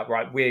plated up,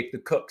 right? We're the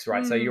cooks,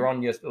 right? So you're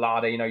on your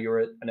larder, you're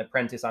an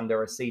apprentice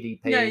under a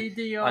CDP, you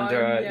do your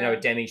under own,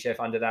 a demi chef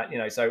under that,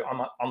 so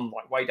I'm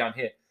like way down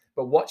here.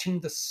 But watching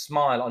the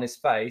smile on his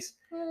face,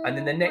 and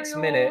then the next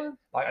minute,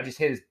 like I just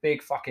hear this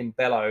big fucking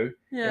bellow,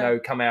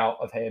 come out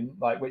of him,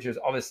 like, which was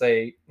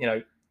obviously,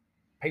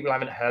 people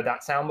haven't heard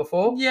that sound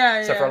before.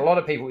 So for a lot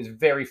of people, it was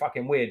very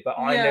fucking weird. But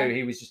I knew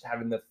he was just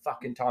having the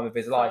fucking time of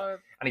his life,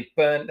 and he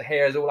burnt the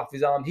hairs all off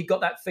his arm. He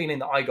got that feeling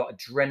that I got,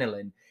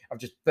 adrenaline of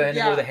just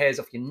burning all the hairs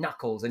off your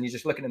knuckles, and you're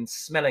just looking at him,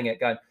 smelling it,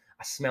 going,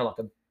 I smell like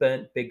a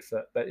burnt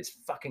Bigfoot, but it's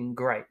fucking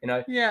great,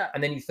 Yeah.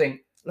 And then you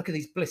think, look at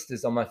these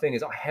blisters on my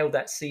fingers. I held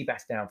that sea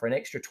bass down for an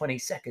extra 20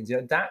 seconds.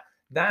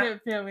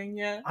 That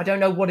feeling, I don't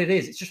know what it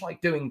is. It's just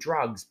like doing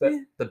drugs, but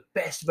the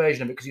best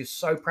version of it because you're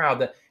so proud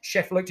that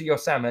chef looked at your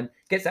salmon,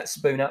 gets that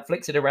spoon up,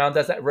 flicks it around,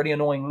 does that really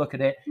annoying look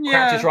at it,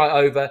 crouches right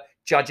over,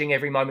 judging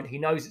every moment. He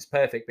knows it's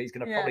perfect, but he's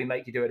going to probably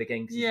make you do it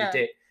again because he's a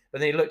dick. But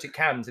then he looked at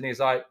Cam's and he's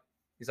like,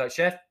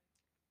 chef.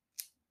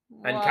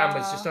 And Cam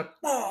was just like,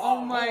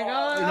 oh my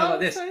god, like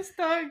this. I'm so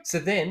stoked. So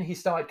then he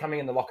started coming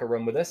in the locker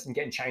room with us and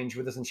getting changed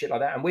with us and shit like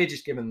that. And we're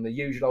just giving him the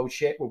usual old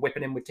shit. We're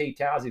whipping him with tea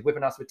towels. He's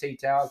whipping us with tea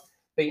towels,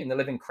 beating the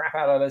living crap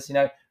out of us.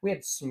 We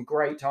had some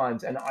great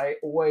times. And I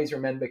always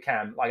remember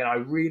Cam, and I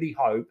really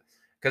hope,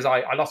 because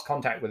I lost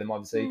contact with him,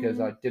 obviously, because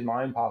I did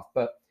my own path.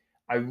 But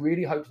I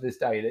really hope to this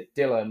day that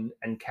Dylan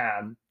and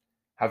Cam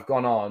have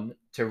gone on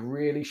to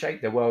really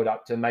shake the world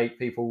up to make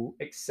people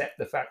accept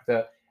the fact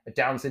that a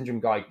Down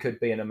syndrome guy could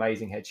be an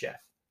amazing head chef,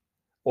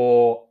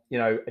 or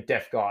a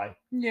deaf guy,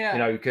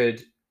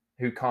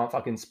 who can't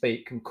fucking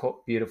speak, can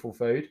cook beautiful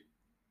food.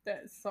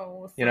 That's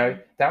so awesome.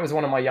 That was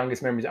one of my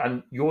youngest memories,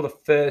 and you're the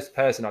first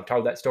person I've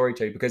told that story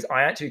to, because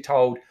I actually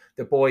told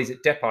the boys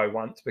at Depot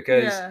once,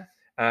 because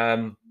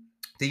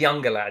the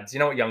younger lads, you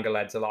know what younger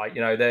lads are like,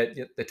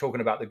 they're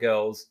talking about the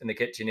girls in the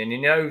kitchen,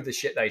 and the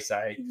shit they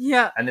say.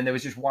 Yeah. And then there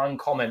was just one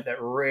comment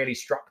that really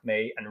struck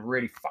me and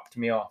really fucked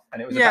me off, and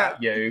it was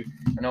about you.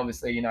 And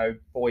obviously,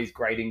 boys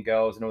grading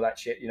girls and all that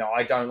shit.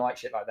 I don't like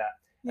shit like that.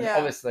 And Yeah.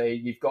 obviously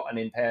you've got an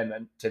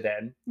impairment to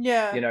them,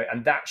 Yeah.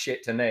 and that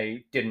shit to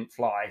me didn't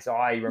fly. So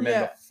I remember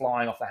Yeah.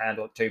 flying off the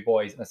handle at 2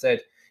 boys, and I said,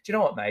 do you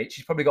know what, mate?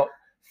 She's probably got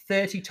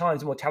 30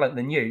 times more talent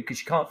than you because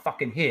she can't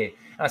fucking hear.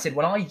 And I said,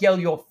 when I yell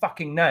your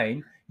fucking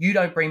name, you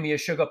don't bring me a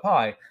sugar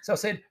pie. So I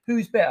said,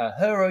 who's better,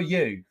 her or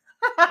you?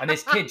 And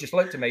this kid just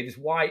looked at me, this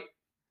white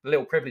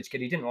little privileged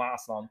kid, he didn't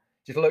last long,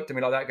 just looked at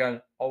me like that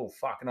going, oh,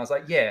 fuck. And I was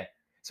like, yeah.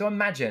 So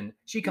imagine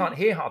she can't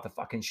hear half the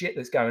fucking shit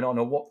that's going on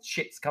or what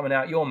shit's coming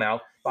out your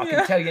mouth. But I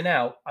can tell you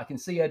now, I can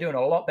see her doing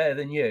a lot better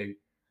than you.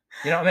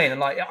 You know what I mean?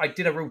 And like, I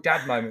did a real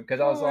dad moment because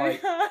I was Oh my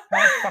like, God.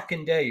 how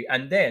fucking dare you?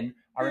 And then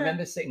I Yeah.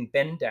 remember sitting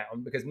Ben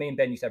down because me and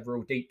Ben used to have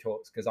real deep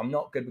talks because I'm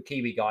not good with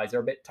Kiwi guys. They're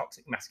a bit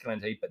toxic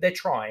masculinity, but they're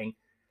trying.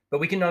 But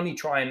we can only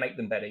try and make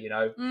them better,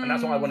 And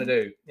that's what I want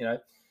to do.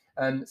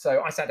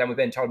 So I sat down with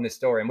Ben, told him this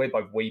story, and we're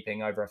both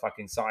weeping over a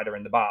fucking cider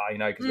in the bar,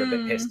 because we're a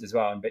bit pissed as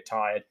well and a bit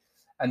tired.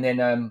 And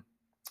then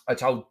I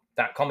told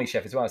that comedy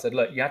chef as well. I said,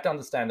 look, you have to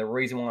understand the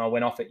reason why I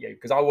went off at you,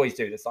 because I always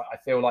do this. Like, I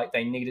feel like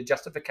they need a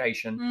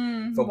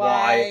justification for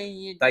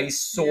why they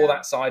saw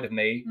that side of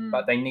me,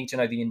 but they need to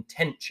know the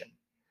intention.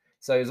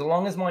 So as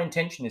long as my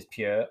intention is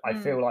pure, I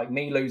feel like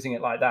me losing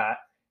it like that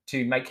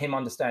to make him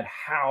understand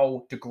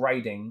how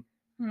degrading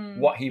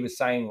what he was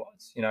saying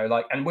was,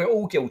 and we're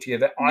all guilty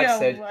of it. I've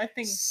said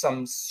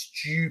some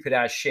stupid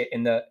ass shit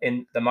in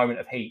the moment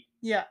of heat,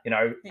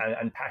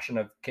 and passion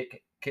of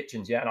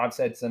kitchens, and I've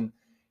said some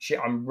shit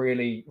I'm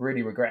really,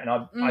 really regret,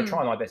 and I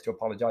try my best to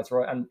apologize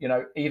for it. And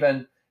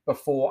even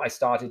before I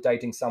started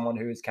dating someone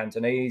who is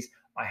Cantonese,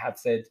 I have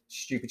said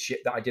stupid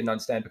shit that I didn't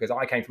understand because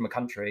I came from a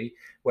country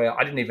where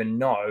I didn't even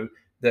know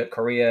that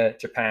Korea,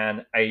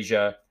 Japan,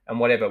 Asia, and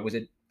whatever was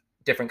a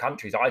different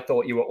countries. I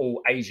thought you were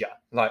all Asia.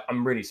 Like,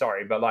 I'm really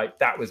sorry, but like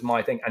that was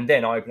my thing. And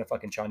then I opened a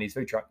fucking Chinese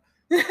food truck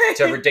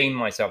to redeem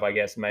myself, I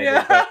guess, maybe.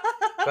 Yeah.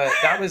 But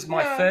that was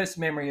my first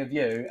memory of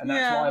you, and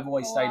that's why I've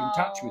always stayed in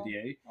touch with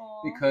you,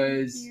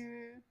 because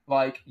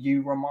like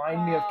you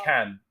remind me of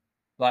Cam,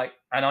 like,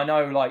 and I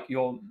know like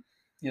you're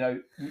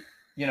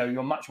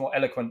much more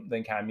eloquent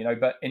than Cam,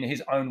 but in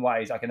his own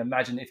ways. I can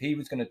imagine if he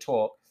was going to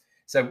talk.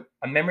 So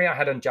a memory I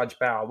had on Judge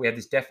Bow, we had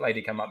this deaf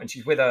lady come up, and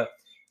she's with a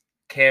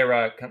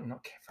carer,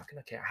 not fucking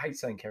a carer, I hate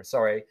saying carer,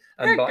 sorry,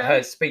 but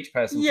her speech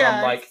person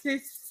from like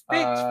speech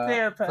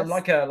therapist, from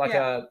like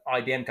a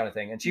IBM kind of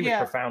thing, and she was Yeah.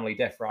 profoundly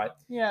deaf, right?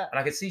 Yeah. And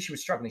I could see she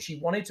was struggling. She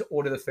wanted to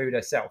order the food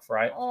herself,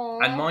 right?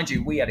 Aww. And mind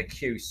you, we had a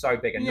queue so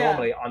big, and Yeah.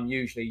 normally I'm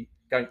usually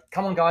going,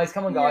 come on guys,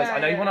 Yeah, I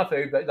know you want our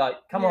food, but like,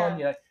 come on,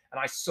 Yeah. And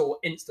I saw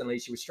instantly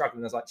she was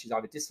struggling. I was like, she's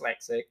either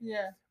dyslexic,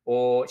 Yeah.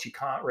 or she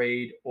can't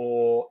read,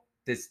 or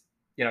this,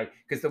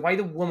 because the way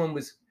the woman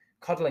was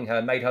coddling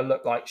her made her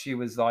look like she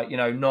was like,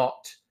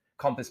 not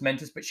compass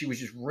mentis, but she was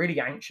just really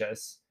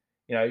anxious,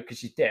 because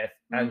she's deaf,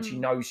 and she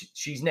knows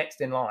she's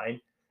next in line,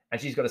 and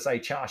she's got to say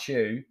char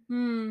siu,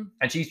 and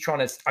she's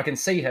trying to, I can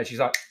see her, she's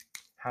like,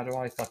 how do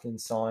I fucking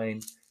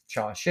sign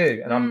char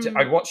siu? And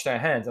I watched her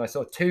hands, and I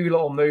saw two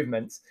little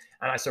movements,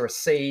 and I saw a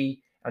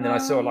C, and then I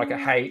saw like a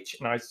H,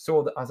 and I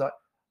saw that, I was like,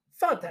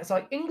 fuck, that's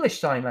like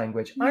English Sign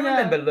Language. I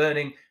remember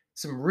learning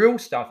some real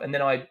stuff, and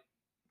then I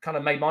kind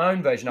of made my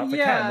own version up for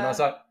Cam, and I was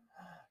like,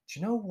 do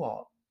you know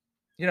what?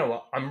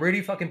 I'm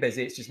really fucking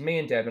busy. It's just me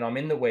and Deb, and I'm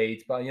in the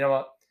weeds, but you know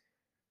what?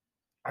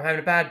 I'm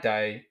having a bad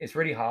day. It's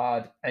really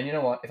hard. And you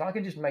know what? If I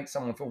can just make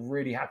someone feel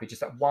really happy,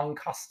 just that one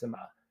customer.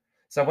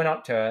 So I went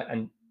up to her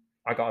and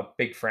I got a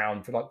big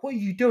frown for like, what are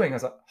you doing? I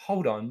was like,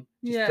 hold on,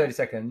 just 30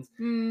 seconds.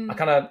 I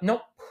kind of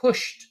not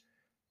pushed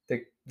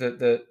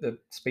the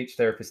speech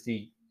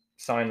therapist-y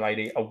sign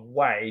lady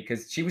away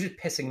because she was just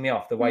pissing me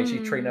off the way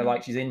she's treating her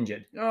like she's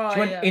injured. She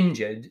wasn't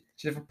injured.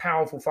 She's a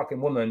powerful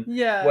fucking woman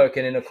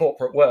working in a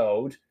corporate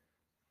world,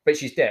 but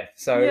she's deaf.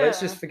 So let's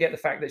just forget the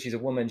fact that she's a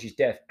woman, she's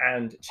deaf,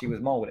 and she was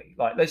moldy.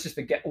 Like, let's just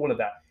forget all of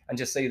that and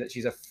just see that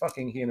she's a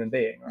fucking human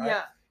being, right?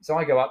 Yeah. So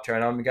I go up to her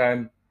and I'm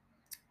going,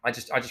 I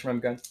just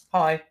remember going,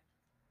 hi,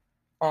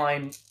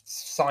 I'm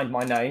signed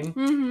my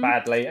name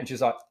badly. And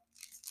she's like,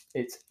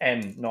 it's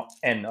M, not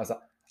N. I was like,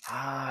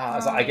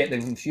 I get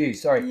them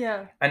confused. Sorry.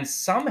 Yeah. And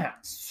somehow,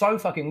 so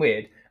fucking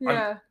weird.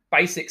 I'm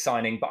basic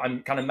signing, but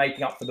I'm kind of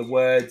making up for the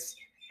words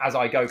as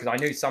I go because I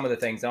knew some of the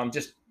things, and I'm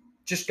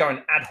just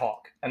going ad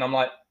hoc. And I'm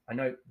like, I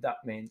know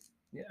that means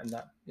and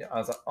that. Yeah. I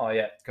was like, oh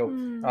yeah,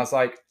 cool. I was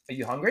like, are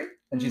you hungry?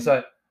 And she's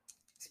like,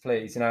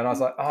 please, And I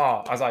was like,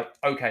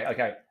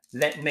 okay.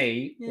 Let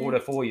me order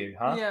for you,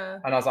 huh? Yeah.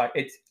 And I was like,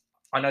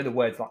 I know the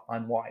words like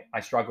I'm white.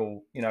 I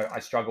struggle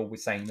with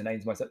saying the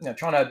names myself.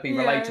 Trying to be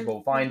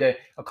relatable, find a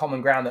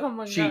common ground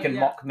that she can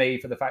mock me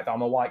for the fact that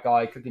I'm a white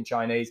guy cooking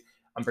Chinese.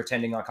 I'm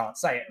pretending I can't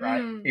say it,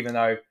 right? Even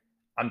though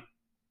I'm,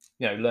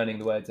 learning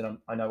the words and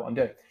I know what I'm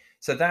doing.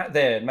 So that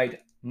there made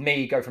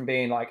me go from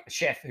being like a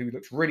chef who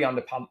looks really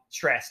underpumped,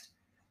 stressed,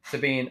 to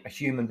being a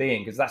human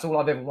being, because that's all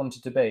I've ever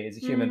wanted to be, is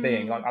a human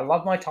being. Like, I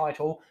love my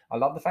title, I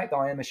love the fact that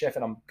I am a chef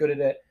and I'm good at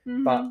it,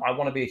 but I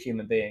want to be a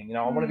human being.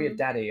 I want to be a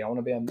daddy, I want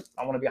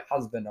to be a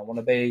husband, I want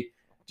to be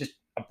just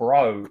a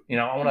bro.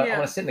 I want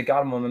to sit in the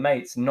garden with my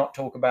mates and not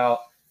talk about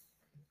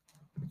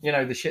you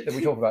know, the shit that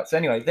we talk about. So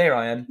anyway, there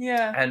I am,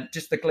 Yeah. and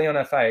just the glee on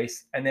her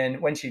face. And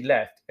then when she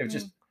left, it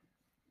was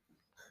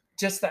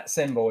just that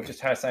symbol, just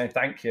her saying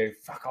thank you.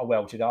 Fuck, I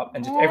welted up,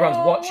 and just everyone's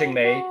watching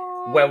me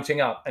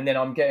welting up, and then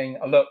I'm getting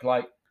a look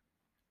like,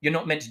 you're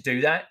not meant to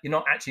do that. You're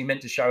not actually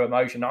meant to show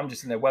emotion. I'm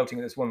just in there welting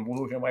at this woman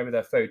walking away with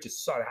her food,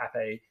 just so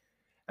happy.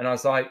 And I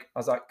was like,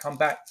 come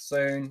back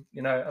soon,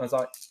 you know. And I was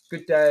like,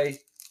 good day,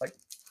 like,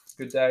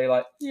 good day,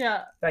 like,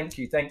 Yeah. thank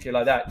you,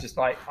 like that. Just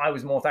like I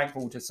was more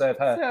thankful to serve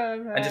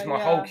her, and just my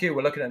whole queue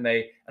were looking at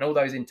me, and all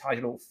those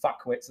entitled little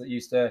fuckwits that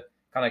used to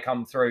kind of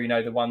come through, you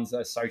know, the ones that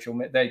are social,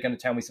 they're going to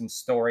tell me some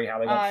story how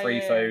they want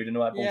free food and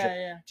all that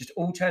bullshit. Just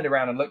all turned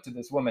around and looked at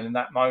this woman in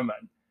that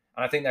moment,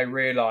 and I think they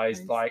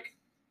realised like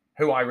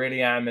who I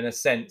really am, in a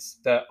sense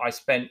that I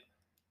spent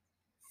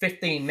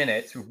 15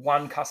 minutes with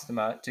one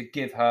customer to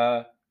give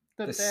her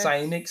the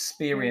same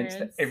experience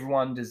that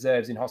everyone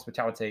deserves in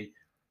hospitality,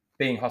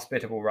 being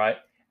hospitable, right?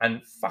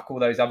 And fuck all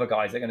those other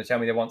guys that are going to tell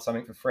me they want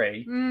something for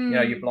free. You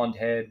know, you blonde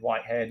haired,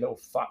 white haired little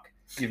fuck.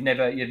 You've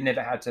never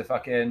had to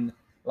fucking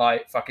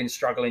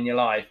struggle in your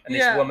life. And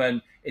this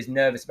woman is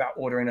nervous about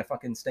ordering a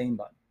fucking steam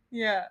bun.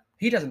 Yeah.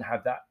 He doesn't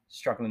have that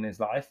struggle in his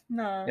life.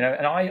 No. You know,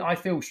 and I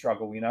feel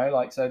struggle, you know,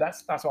 like, so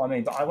that's what I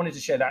mean. But I wanted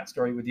to share that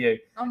story with you.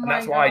 And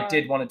that's why I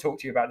did want to talk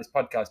to you about this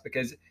podcast,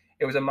 because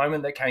it was a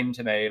moment that came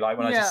to me, like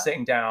when I was just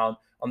sitting down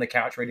on the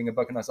couch reading a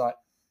book, and I was like,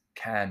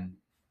 Cam,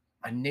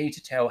 I need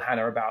to tell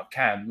Hannah about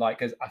Cam, like,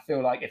 because I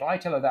feel like if I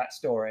tell her that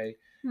story,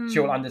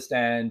 she'll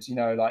understand, you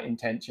know, like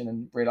intention,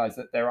 and realize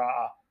that there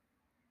are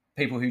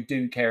people who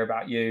do care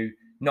about you,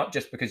 not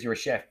just because you're a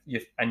chef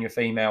and you're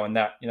female and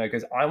that, you know,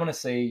 because I want to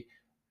see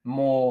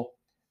more,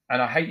 and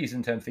I hate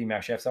using the term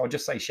female chef, so I'll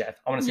just say chef.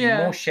 I want to see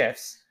more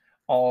chefs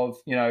of,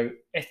 you know,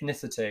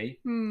 ethnicity,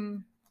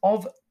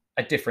 of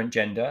a different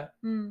gender,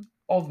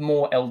 of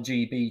more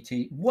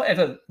LGBT,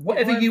 whatever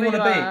you want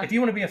to be. If you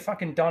want to be a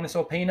fucking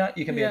dinosaur peanut,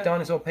 you can be a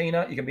dinosaur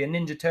peanut. You can be a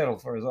Ninja Turtle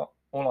for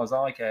all as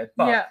I care.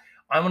 But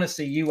I want to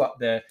see you up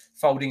there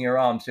folding your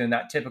arms, doing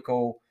that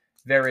typical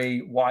very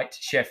white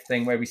chef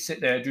thing where we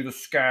sit there, do the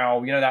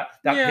scowl, you know, that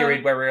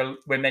period where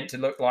we're meant to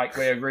look like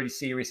we're really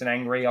serious and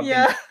angry.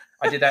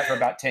 I did that for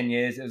about 10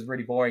 years. It was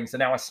really boring. So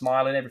now I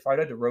smile in every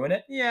photo to ruin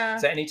it. Yeah.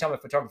 So anytime a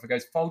photographer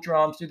goes, fold your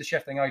arms, do the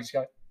chef thing, I just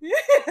go,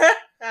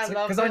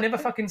 because I never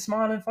fucking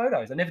smile in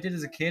photos. I never did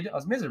as a kid. I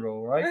was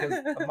miserable, right?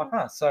 Because of my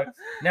past. So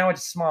now I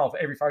just smile for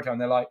every photo,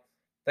 and they're like,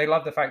 they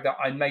love the fact that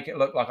I make it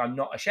look like I'm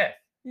not a chef.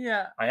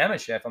 Yeah. I am a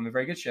chef. I'm a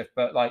very good chef.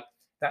 But like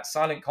that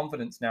silent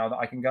confidence now that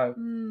I can go,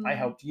 I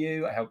helped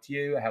you, I helped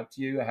you, I helped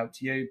you, I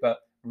helped you. But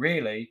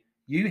really,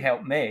 you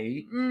helped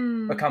me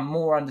become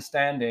more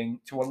understanding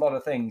to a lot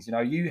of things. You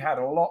know, you had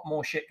a lot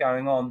more shit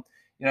going on,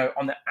 you know,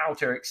 on the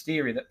outer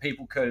exterior that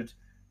people could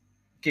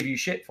give you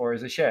shit for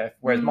as a chef,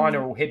 whereas mine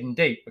are all hidden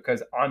deep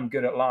because I'm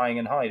good at lying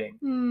and hiding.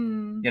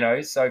 You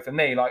know, so for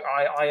me, like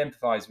I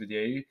empathize with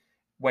you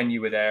when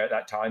you were there at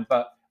that time,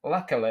 but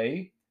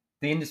luckily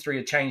the industry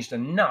had changed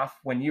enough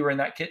when you were in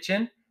that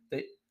kitchen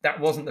that that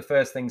wasn't the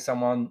first thing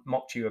someone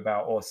mocked you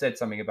about or said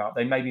something about.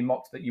 They maybe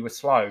mocked that you were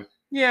slow.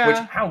 Yeah. Which,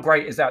 how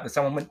great is that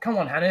someone went, come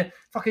on, Hannah,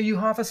 fuck, are you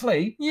half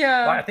asleep?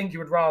 Yeah. Like, I think you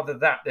would rather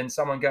that than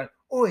someone going,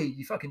 oi,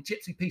 you fucking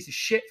gypsy piece of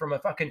shit from a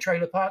fucking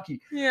trailer park. You,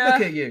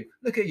 look at you.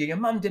 Your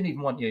mum didn't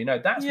even want you. You know,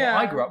 that's what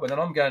I grew up with.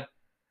 And I'm going,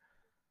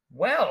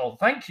 well,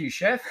 thank you,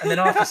 chef. And then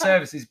after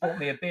service, he's bought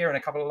me a beer and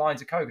a couple of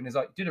lines of Coke. And he's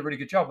like, did a really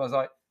good job. I was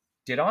like,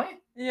 did I?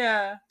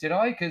 Yeah. Did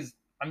I? Because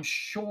I'm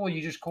sure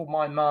you just called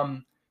my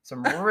mum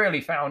some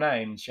really foul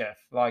names, chef.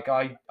 Like,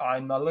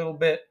 I'm a little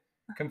bit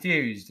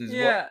confused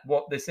as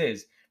what this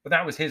is. But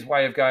that was his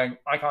way of going,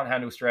 I can't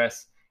handle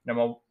stress. You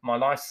know, my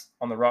life's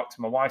on the rocks.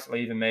 My wife's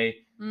leaving me.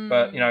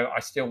 But, you know, I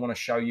still want to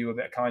show you a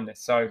bit of kindness.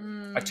 So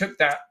I took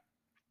that.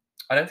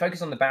 I don't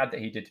focus on the bad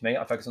that he did to me.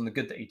 I focus on the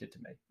good that he did to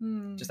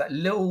me. Just that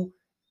little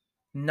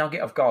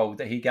nugget of gold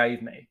that he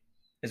gave me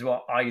is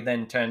what I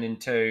then turned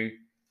into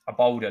a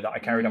boulder that I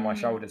carried on my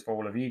shoulders for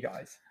all of you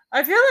guys.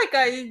 I feel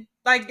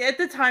like at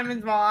the time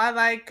as well,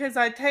 because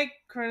I take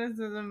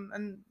criticism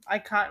and I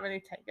can't really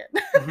take it.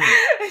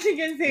 As you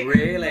can see.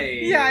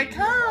 Really? Yeah, I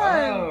can't.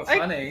 Oh,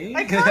 funny.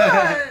 I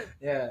can't.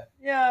 Yeah.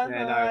 Yeah.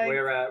 Yeah, no,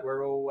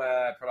 we're all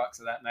products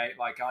of that, mate.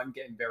 Like, I'm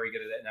getting very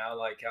good at it now.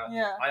 Like,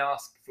 I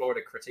ask Flora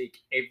to critique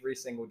every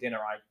single dinner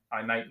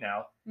I make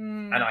now.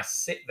 And I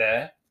sit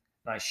there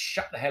and I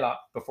shut the hell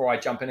up before I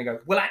jump in and go,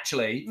 well,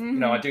 actually, you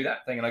know, I do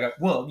that thing and I go,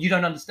 well, you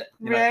don't understand.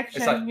 You know,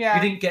 reaction, it's like,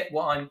 you didn't get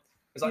what I'm.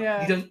 It's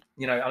like, you don't,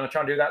 you know, and I'm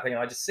trying to do that thing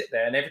and I just sit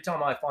there, and every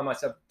time I find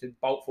myself to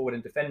bolt forward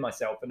and defend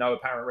myself for no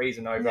apparent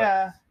reason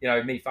over, you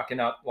know, me fucking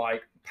up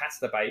like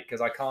pasta bake because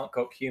I can't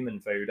cook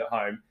human food at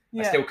home.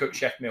 I still cook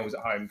chef meals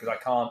at home because I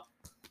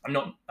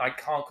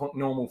can't cook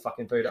normal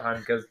fucking food at home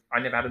because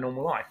I never had a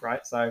normal life,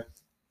 right? So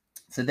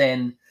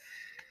then,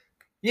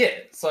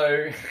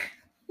 so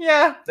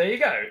there you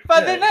go.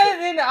 But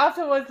then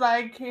afterwards,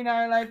 like, you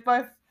know, like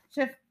both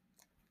chef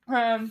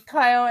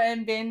Kyle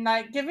and Ben,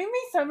 like, giving me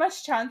so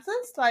much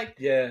chances, like,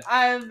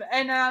 I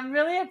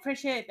really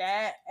appreciate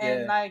that.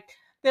 And like,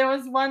 there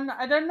was one,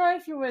 I don't know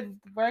if you were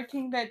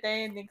working that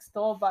day next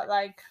door, but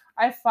like,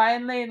 I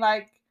finally,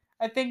 like,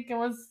 I think it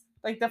was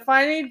like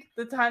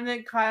the time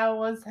that Kyle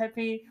was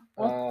happy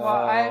with what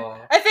Oh,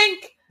 I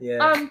think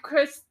yeah.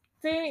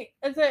 Christy,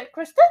 is it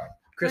Kristen? When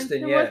Kristen,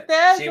 she was yeah.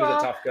 there as She was a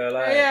well. tough girl,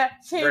 eh? Yeah,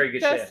 she Very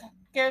good just chef.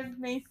 gives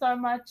me so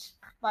much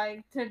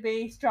like to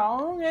be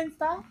strong and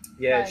stuff.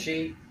 Yeah, Like,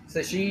 she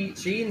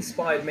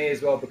inspired me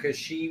as well because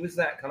she was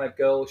that kind of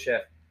girl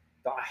chef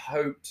that I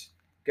hoped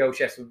girl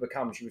chefs would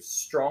become. She was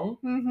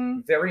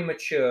strong, very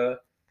mature.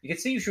 You could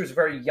see she was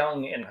very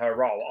young in her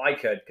role. I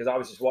could because I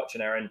was just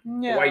watching her and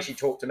the way yeah, she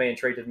talked to me and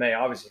treated me,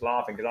 I was just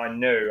laughing because I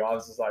knew I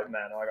was just like,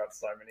 man, I got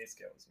so many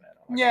skills, man. I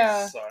got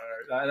yeah. so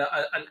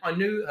and I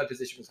knew her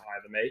position was higher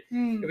than me.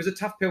 It was a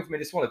tough pill for me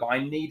to swallow, but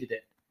I needed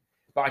it.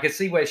 But I could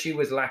see where she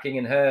was lacking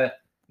in her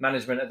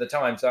management at the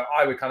time. So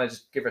I would kind of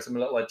just give her some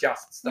little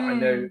adjusts that I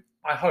knew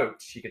I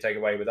hoped she could take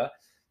away with her.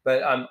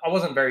 But I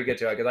wasn't very good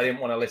to her because I didn't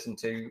want to listen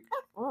to.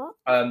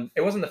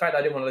 It wasn't the fact that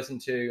I didn't want to listen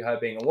to her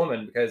being a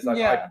woman because like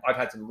Yeah. I've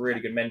had some really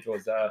good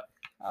mentors that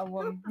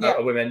Yeah.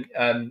 are women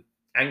and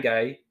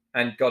gay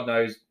and God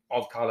knows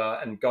of color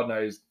and God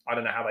knows I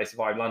don't know how they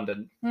survived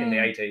London in the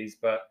 80s,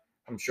 but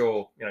I'm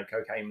sure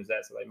cocaine was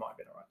there, so they might have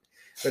been all right.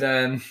 But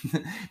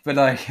but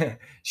like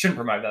shouldn't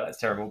promote that. That's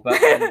terrible. But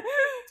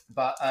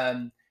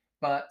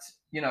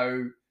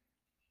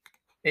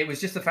it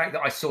was just the fact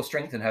that I saw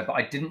strength in her, but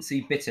I didn't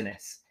see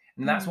bitterness.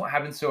 And that's what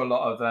happens to a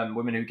lot of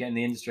women who get in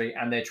the industry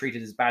and they're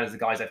treated as bad as the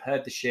guys. They've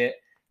heard the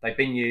shit. They've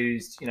been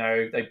used,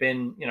 they've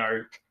been,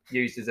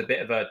 used as a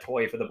bit of a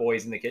toy for the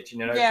boys in the kitchen.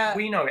 Yeah.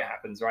 We know it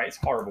happens, right? It's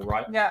horrible,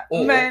 right? Yeah.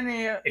 Or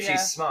Many, if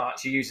she's smart,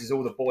 she uses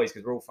all the boys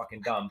because we're all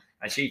fucking dumb.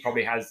 And she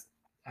probably has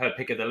her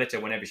pick of the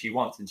litter whenever she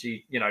wants. And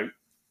she,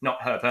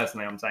 not her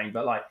personally, I'm saying,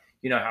 but like,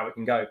 how it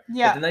can go.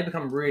 Yeah. But then they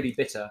become really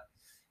bitter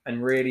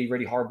and really,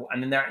 really horrible.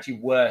 And then they're actually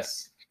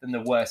worse than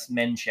the worst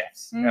men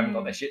chefs who haven't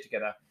got their shit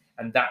together.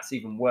 And that's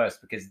even worse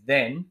because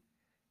then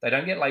they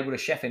don't get labeled a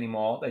chef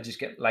anymore. They just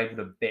get labeled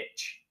a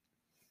bitch.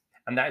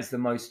 And that is the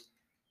most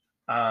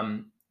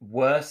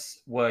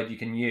worst word you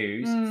can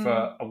use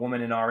for a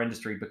woman in our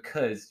industry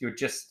because you're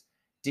just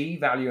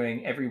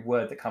devaluing every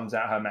word that comes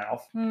out of her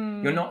mouth.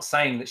 You're not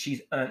saying that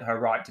she's earned her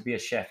right to be a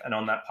chef and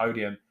on that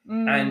podium.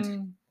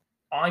 And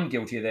I'm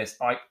guilty of this.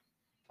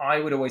 I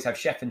would always have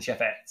chef and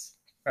chefettes,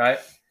 right?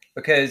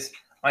 Because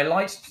I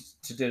liked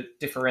to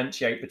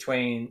differentiate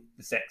between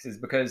the sexes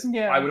because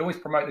I would always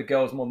promote the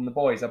girls more than the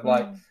boys. I'd be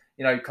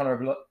like,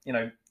 Connor,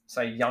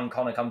 say young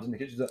Connor comes in the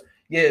kitchen, like,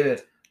 yeah,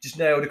 just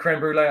nailed a creme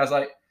brulee. I was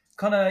like,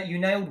 Connor, you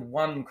nailed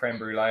one creme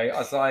brulee. I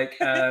was like,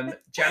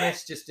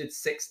 Janice just did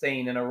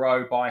 16 in a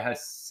row by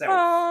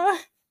herself.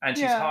 And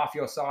she's half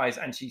your size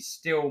and she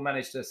still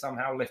managed to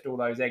somehow lift all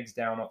those eggs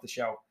down off the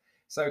shelf.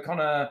 So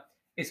Connor,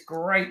 it's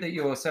great that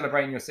you're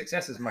celebrating your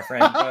successes, my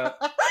friend, but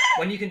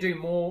when you can do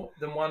more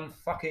than one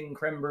fucking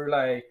creme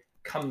brulee,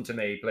 come to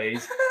me,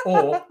 please.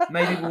 Or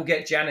maybe we'll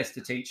get Janice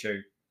to teach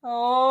you.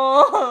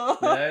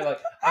 Like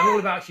I'm all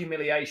about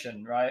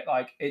humiliation, right?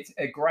 Like it's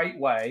a great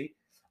way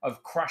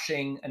of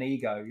crushing an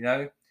ego,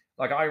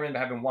 Like I remember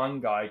having one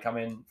guy come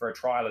in for a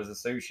trial as a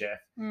sous chef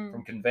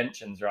from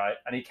conventions, right?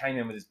 And he came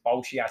in with this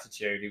bolshy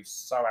attitude. He was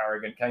so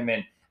arrogant, came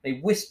in, and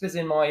he whispers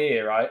in my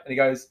ear, right? And he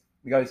goes,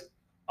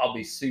 I'll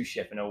be sous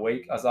chef in a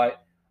week. I was like,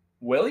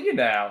 will you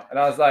now? And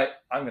I was like,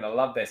 I'm going to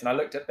love this. And I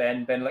looked at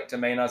Ben looked at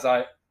me and I was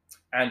like,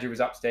 Andrew was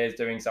upstairs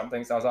doing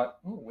something. So I was like,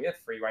 oh, we have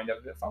free reign to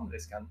have a bit of fun with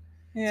this cunt.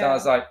 So I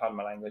was like, pardon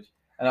my language.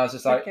 And I was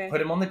just like,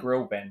 put him on the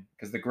grill, Ben,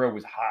 because the grill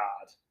was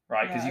hard,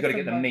 right? Because you got to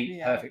get the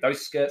meat perfect.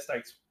 Those skirt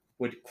steaks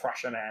would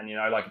crush a man,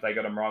 like if they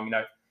got them wrong,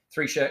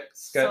 3 skirt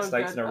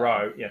steaks in a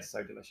row. Yes,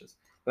 so delicious.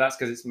 But that's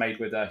because it's made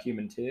with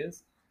human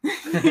tears.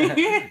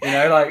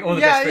 Like all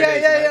the best food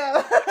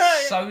is.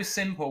 So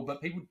simple, but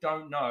people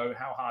don't know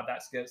how hard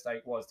that skirt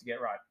steak was to get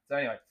right. So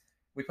anyway,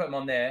 we put him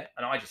on there,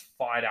 and I just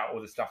fired out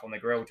all the stuff on the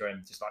grill to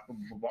him, just like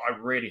I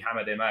really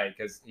hammered him,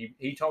 because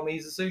he told me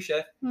he's a sous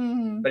chef,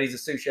 but he's a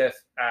sous chef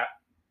at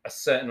a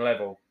certain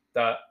level.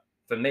 That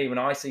for me, when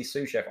I see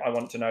sous chef, I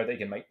want to know that he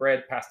can make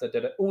bread,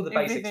 pasta, all the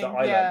basics that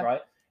I learned.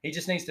 Right? He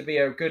just needs to be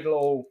a good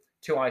little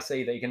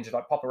 2IC that you can just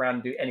like pop around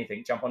and do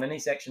anything, jump on any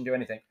section, do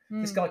anything.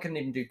 This guy couldn't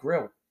even do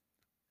grill.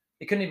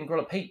 He couldn't even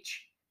grill a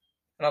peach.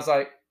 And I was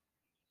like,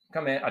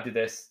 come here, I did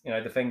this,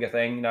 the finger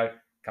thing,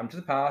 come to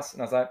the pass.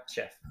 And I was like,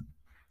 chef,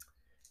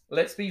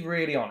 let's be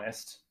really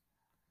honest.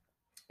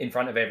 In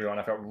front of everyone,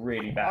 I felt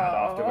really bad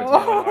afterwards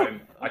when I went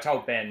home. I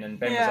told Ben, and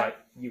Ben was like,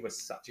 you were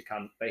such a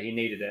cunt, but he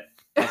needed it.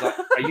 I was like,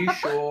 are you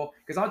sure?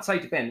 Because I'd say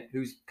to Ben,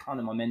 who's kind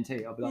of my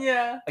mentee, I'd be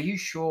like, are you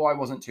sure I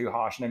wasn't too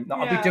harsh? And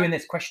I'd be doing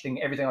this,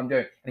 questioning everything I'm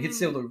doing. And he'd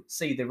still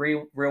see the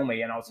real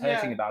me, and I was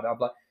hurting about it. I'd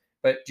be like,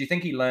 but do you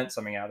think he learned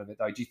something out of it,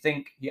 though? Do you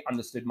think he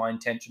understood my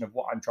intention of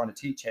what I'm trying to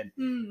teach him?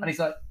 And he's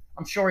like,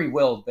 I'm sure he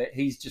will, but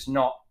he's just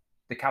not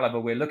the caliber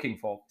we're looking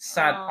for.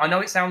 Sad. I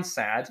know it sounds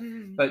sad,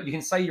 but you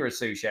can say you're a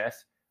sous chef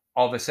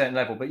of a certain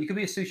level, but you could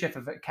be a sous chef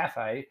at a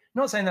cafe.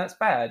 Not saying that's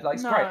bad. Like,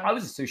 it's great. I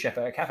was a sous chef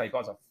at a cafe, but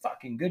I was a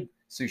fucking good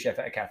sous chef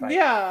at a cafe.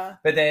 Yeah.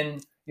 But then,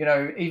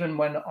 even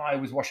when I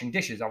was washing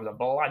dishes, I was a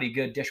bloody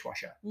good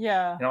dishwasher.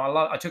 Yeah.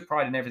 I took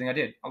pride in everything I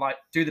did. I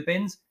do the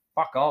bins.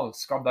 fuck, I'll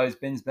scrub those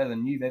bins better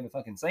than you've ever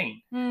fucking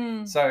seen.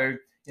 Mm. So,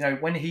 you know,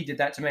 when he did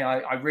that to me,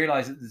 I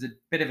realized that there's a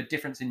bit of a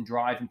difference in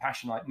drive and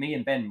passion. Like me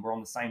and Ben were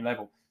on the same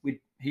level.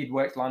 He'd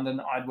worked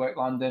London, I'd worked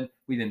London.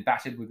 We've been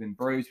battered, we've been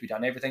bruised, we've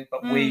done everything,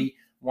 but we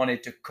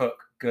wanted to cook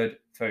good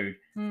food.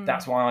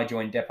 That's why I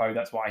joined Depot.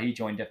 That's why he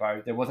joined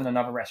Depot. There wasn't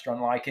another restaurant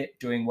like it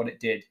doing what it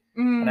did.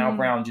 And Al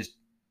Brown just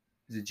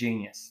is a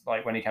genius,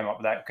 like when he came up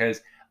with that,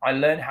 because I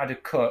learned how to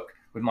cook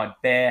with my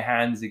bare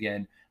hands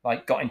again,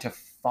 like got into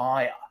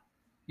fire,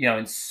 you know,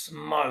 and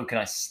smoke, and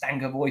I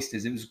stank of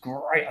oysters. It was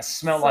great. I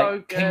smelled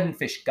like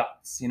kingfish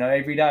guts, you know,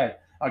 every day.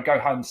 I'd go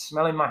home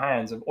smelling my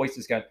hands of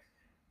oysters going,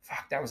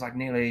 fuck, that was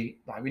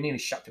we nearly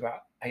shucked about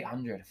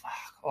 800. Fuck,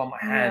 oh, my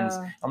hands.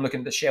 Yeah. I'm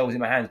looking at the shells in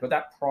my hands, but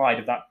that pride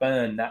of that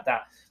burn, that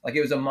like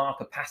it was a mark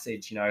of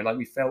passage, you know, like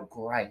we felt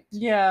great.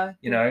 Yeah.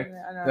 You know,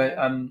 but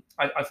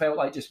I felt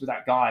like just with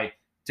that guy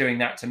doing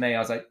that to me, I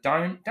was like,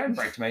 don't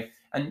break to me.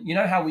 And you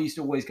know how we used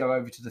to always go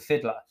over to the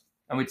Fiddler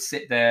and we'd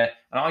sit there,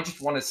 and I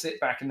just want to sit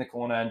back in the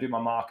corner and do my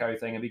Marco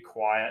thing and be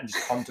quiet and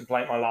just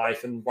contemplate my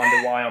life and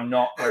wonder why I'm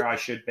not where I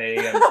should be.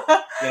 And,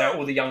 you know,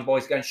 all the young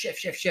boys going,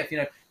 chef, you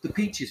know, the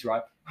peaches,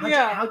 right?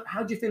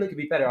 How do you feel it could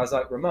be better? I was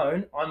like,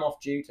 Ramon, I'm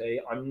off duty.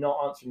 I'm not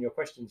answering your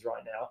questions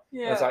right now.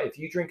 Yeah. I was like, if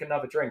you drink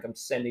another drink, I'm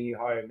sending you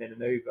home in an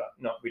Uber.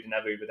 We didn't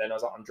have Uber then. I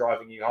was like, I'm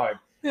driving you home.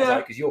 Yeah. I was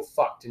like, because you're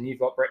fucked and you've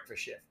got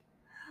breakfast shift.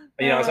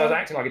 You know, so I was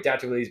acting like a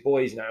dad to all these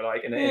boys, you know,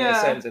 like in a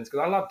sentence,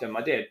 because I loved them.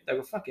 I did. They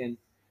were fucking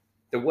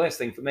the worst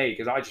thing for me,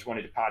 because I just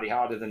wanted to party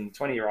harder than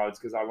 20-year-olds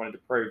because I wanted to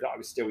prove that I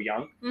was still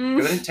young.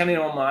 Because I didn't tell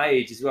anyone my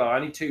age as well.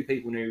 Only 2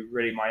 people knew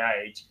really my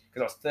age,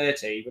 because I was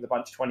 30 with a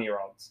bunch of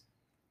 20-year-olds.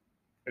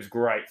 It was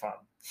great fun.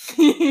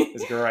 It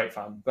was great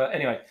fun. But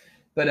anyway,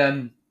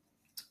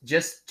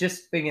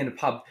 just being in a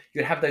pub,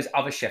 you'd have those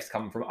other chefs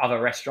come from other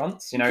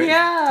restaurants, you know,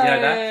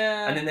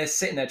 and then they're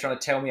sitting there trying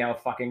to tell me how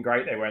fucking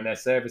great they were and their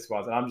service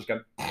was, and I'm just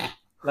going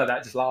like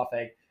that, just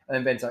laughing. And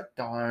then Ben's like,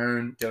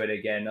 "Don't do it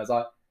again." I was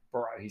like,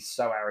 "Bro, he's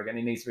so arrogant.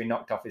 He needs to be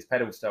knocked off his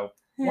pedestal.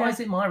 Why is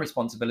it my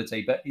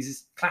responsibility?" But he's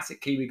this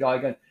classic Kiwi guy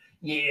going,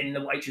 "Yeah." And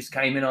the waitress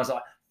came in. I was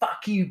like,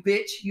 "Fuck you,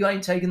 bitch! You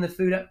ain't taking the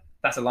food out."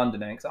 That's a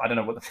London accent. I don't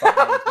know what the fuck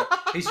that is. But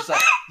he's just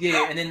like,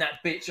 "Yeah." And then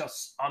that bitch,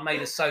 I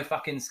made her so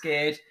fucking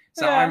scared.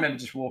 So I remember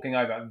just walking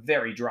over,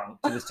 very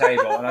drunk, to this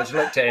table, and I just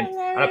looked at him,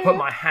 and I put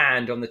my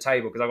hand on the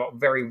table because I've got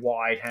very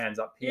wide hands,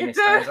 up pianist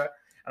hands, right?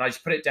 And I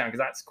just put it down because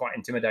that's quite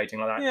intimidating,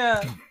 like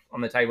that,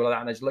 on the table like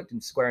that. And I just looked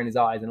him square in his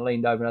eyes and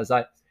leaned over, and I was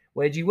like,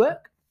 "Where do you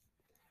work?"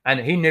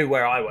 And he knew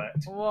where I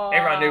worked. Whoa.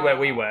 Everyone knew where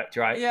we worked,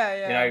 right?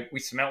 Yeah. You know, we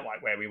smelt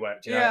like where we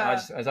worked, you know. And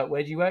I was like,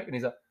 "Where do you work?" And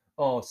he's like,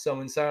 "Oh, so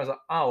and so." I was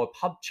like, "Oh, a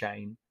pub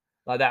chain."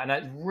 Like that. And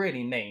that's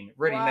really mean,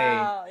 really mean.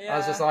 Yeah. I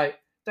was just like,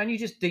 don't you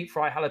just deep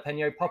fry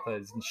jalapeno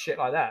poppers and shit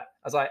like that?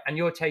 I was like, and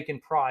you're taking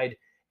pride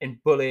in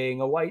bullying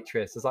a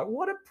waitress. I was like,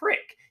 what a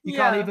prick. You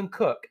can't even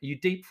cook. You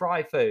deep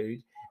fry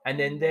food, and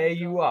then there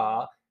you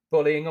are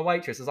bullying a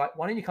waitress. I was like,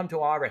 why don't you come to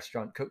our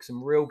restaurant, cook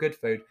some real good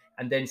food,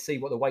 and then see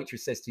what the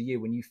waitress says to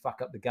you when you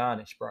fuck up the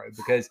garnish, bro,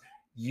 because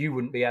you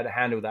wouldn't be able to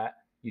handle that,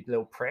 you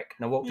little prick.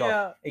 And I walked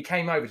off. He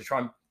came over to try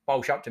and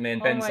bolsh up to me,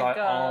 and Ben's like,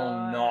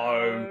 God.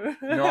 "Oh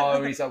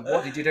no." He's like,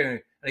 "What did you do?"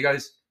 And he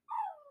goes,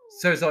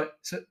 so it's like,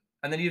 so,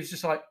 and then he was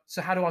just like,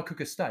 "So how do I cook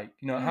a steak?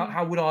 You know,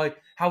 how would I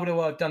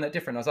have done that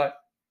different?" I was like,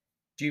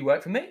 "Do you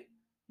work for me?"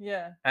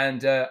 Yeah.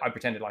 And I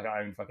pretended like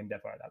I owned fucking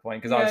Depot at that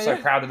point, because I was so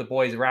proud of the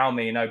boys around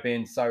me, you know,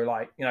 being so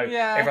like, you know,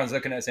 everyone's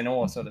looking at us in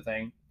awe, sort of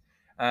thing.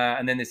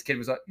 And then this kid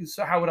was like,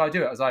 "So how would I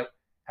do it?" I was like,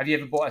 "Have you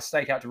ever bought a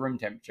steak out to room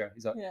temperature?"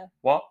 He's like,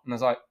 "What?" And I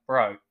was like,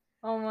 "Bro."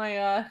 Oh my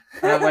God.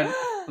 And I went,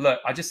 "Look,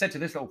 I just said to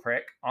this little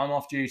prick, I'm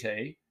off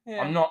duty.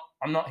 Yeah.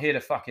 I'm not here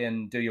to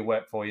fucking do your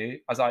work for you."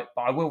 I was like,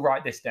 "But I will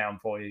write this down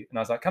for you." And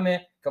I was like, "Come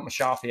here." Got my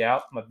Sharpie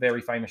out, my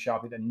very famous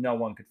Sharpie that no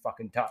one could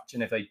fucking touch.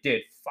 And if they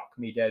did, fuck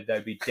me dead,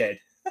 they'd be dead.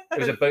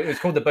 It was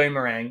called the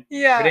Boomerang.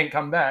 Yeah. It didn't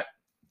come back.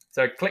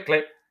 So click.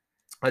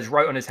 I just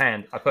wrote on his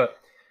hand. I put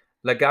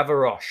La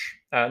Gavroche.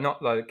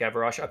 Not La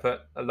Gavroche. I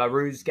put La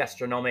Ruse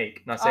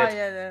Gastronomique. And I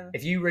said,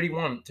 if you really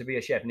want to be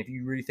a chef, and if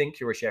you really think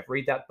you're a chef,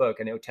 read that book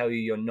and it'll tell you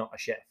you're not a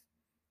chef.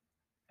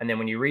 And then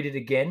when you read it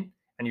again,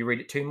 and you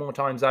read it 2 more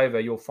times over,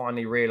 you'll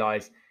finally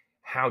realize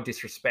how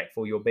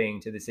disrespectful you're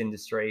being to this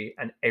industry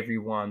and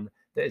everyone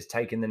that has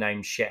taken the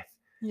name chef.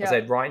 I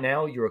said, right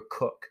now, you're a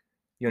cook.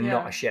 You're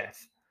not a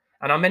chef.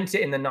 And I meant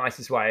it in the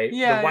nicest way.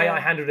 The way I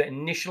handled it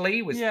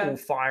initially was all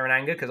fire and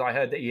anger, because I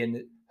heard that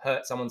he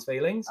hurt someone's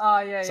feelings. So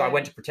I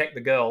went to protect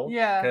the girl,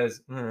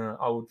 because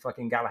old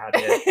fucking Galahad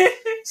here.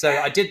 So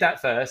I did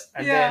that first,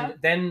 and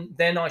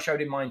then I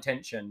showed him my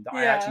intention, that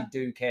I actually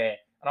do care,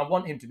 and I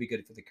want him to be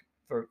good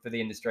for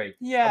the industry.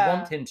 I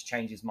want him to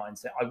change his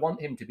mindset. I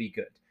want him to be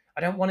good.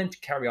 I don't want him to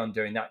carry on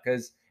doing that,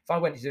 because if I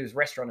went to his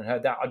restaurant and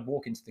heard that, I'd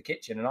walk into the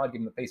kitchen and I'd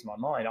give him a piece of my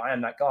mind. I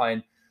am that guy.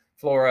 And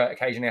Flora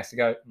occasionally has to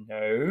go,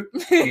 "No,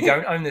 you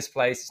don't own this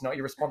place. It's not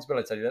your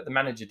responsibility. Let the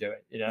manager do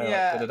it." You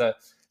know.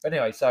 But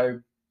anyway, so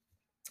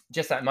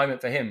just that moment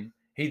for him,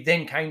 he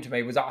then came to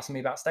me, was asking me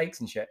about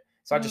steaks and shit.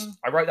 So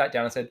I wrote that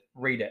down and said,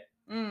 "Read it."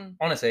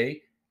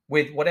 Honestly,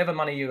 with whatever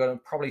money you're going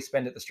to probably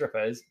spend at the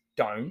strippers,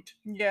 don't.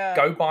 Yeah.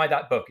 Go buy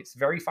that book. It's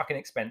very fucking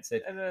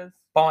expensive. It is.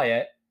 Buy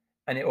it,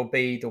 and it will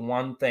be the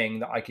one thing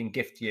that I can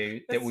gift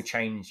you that will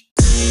change.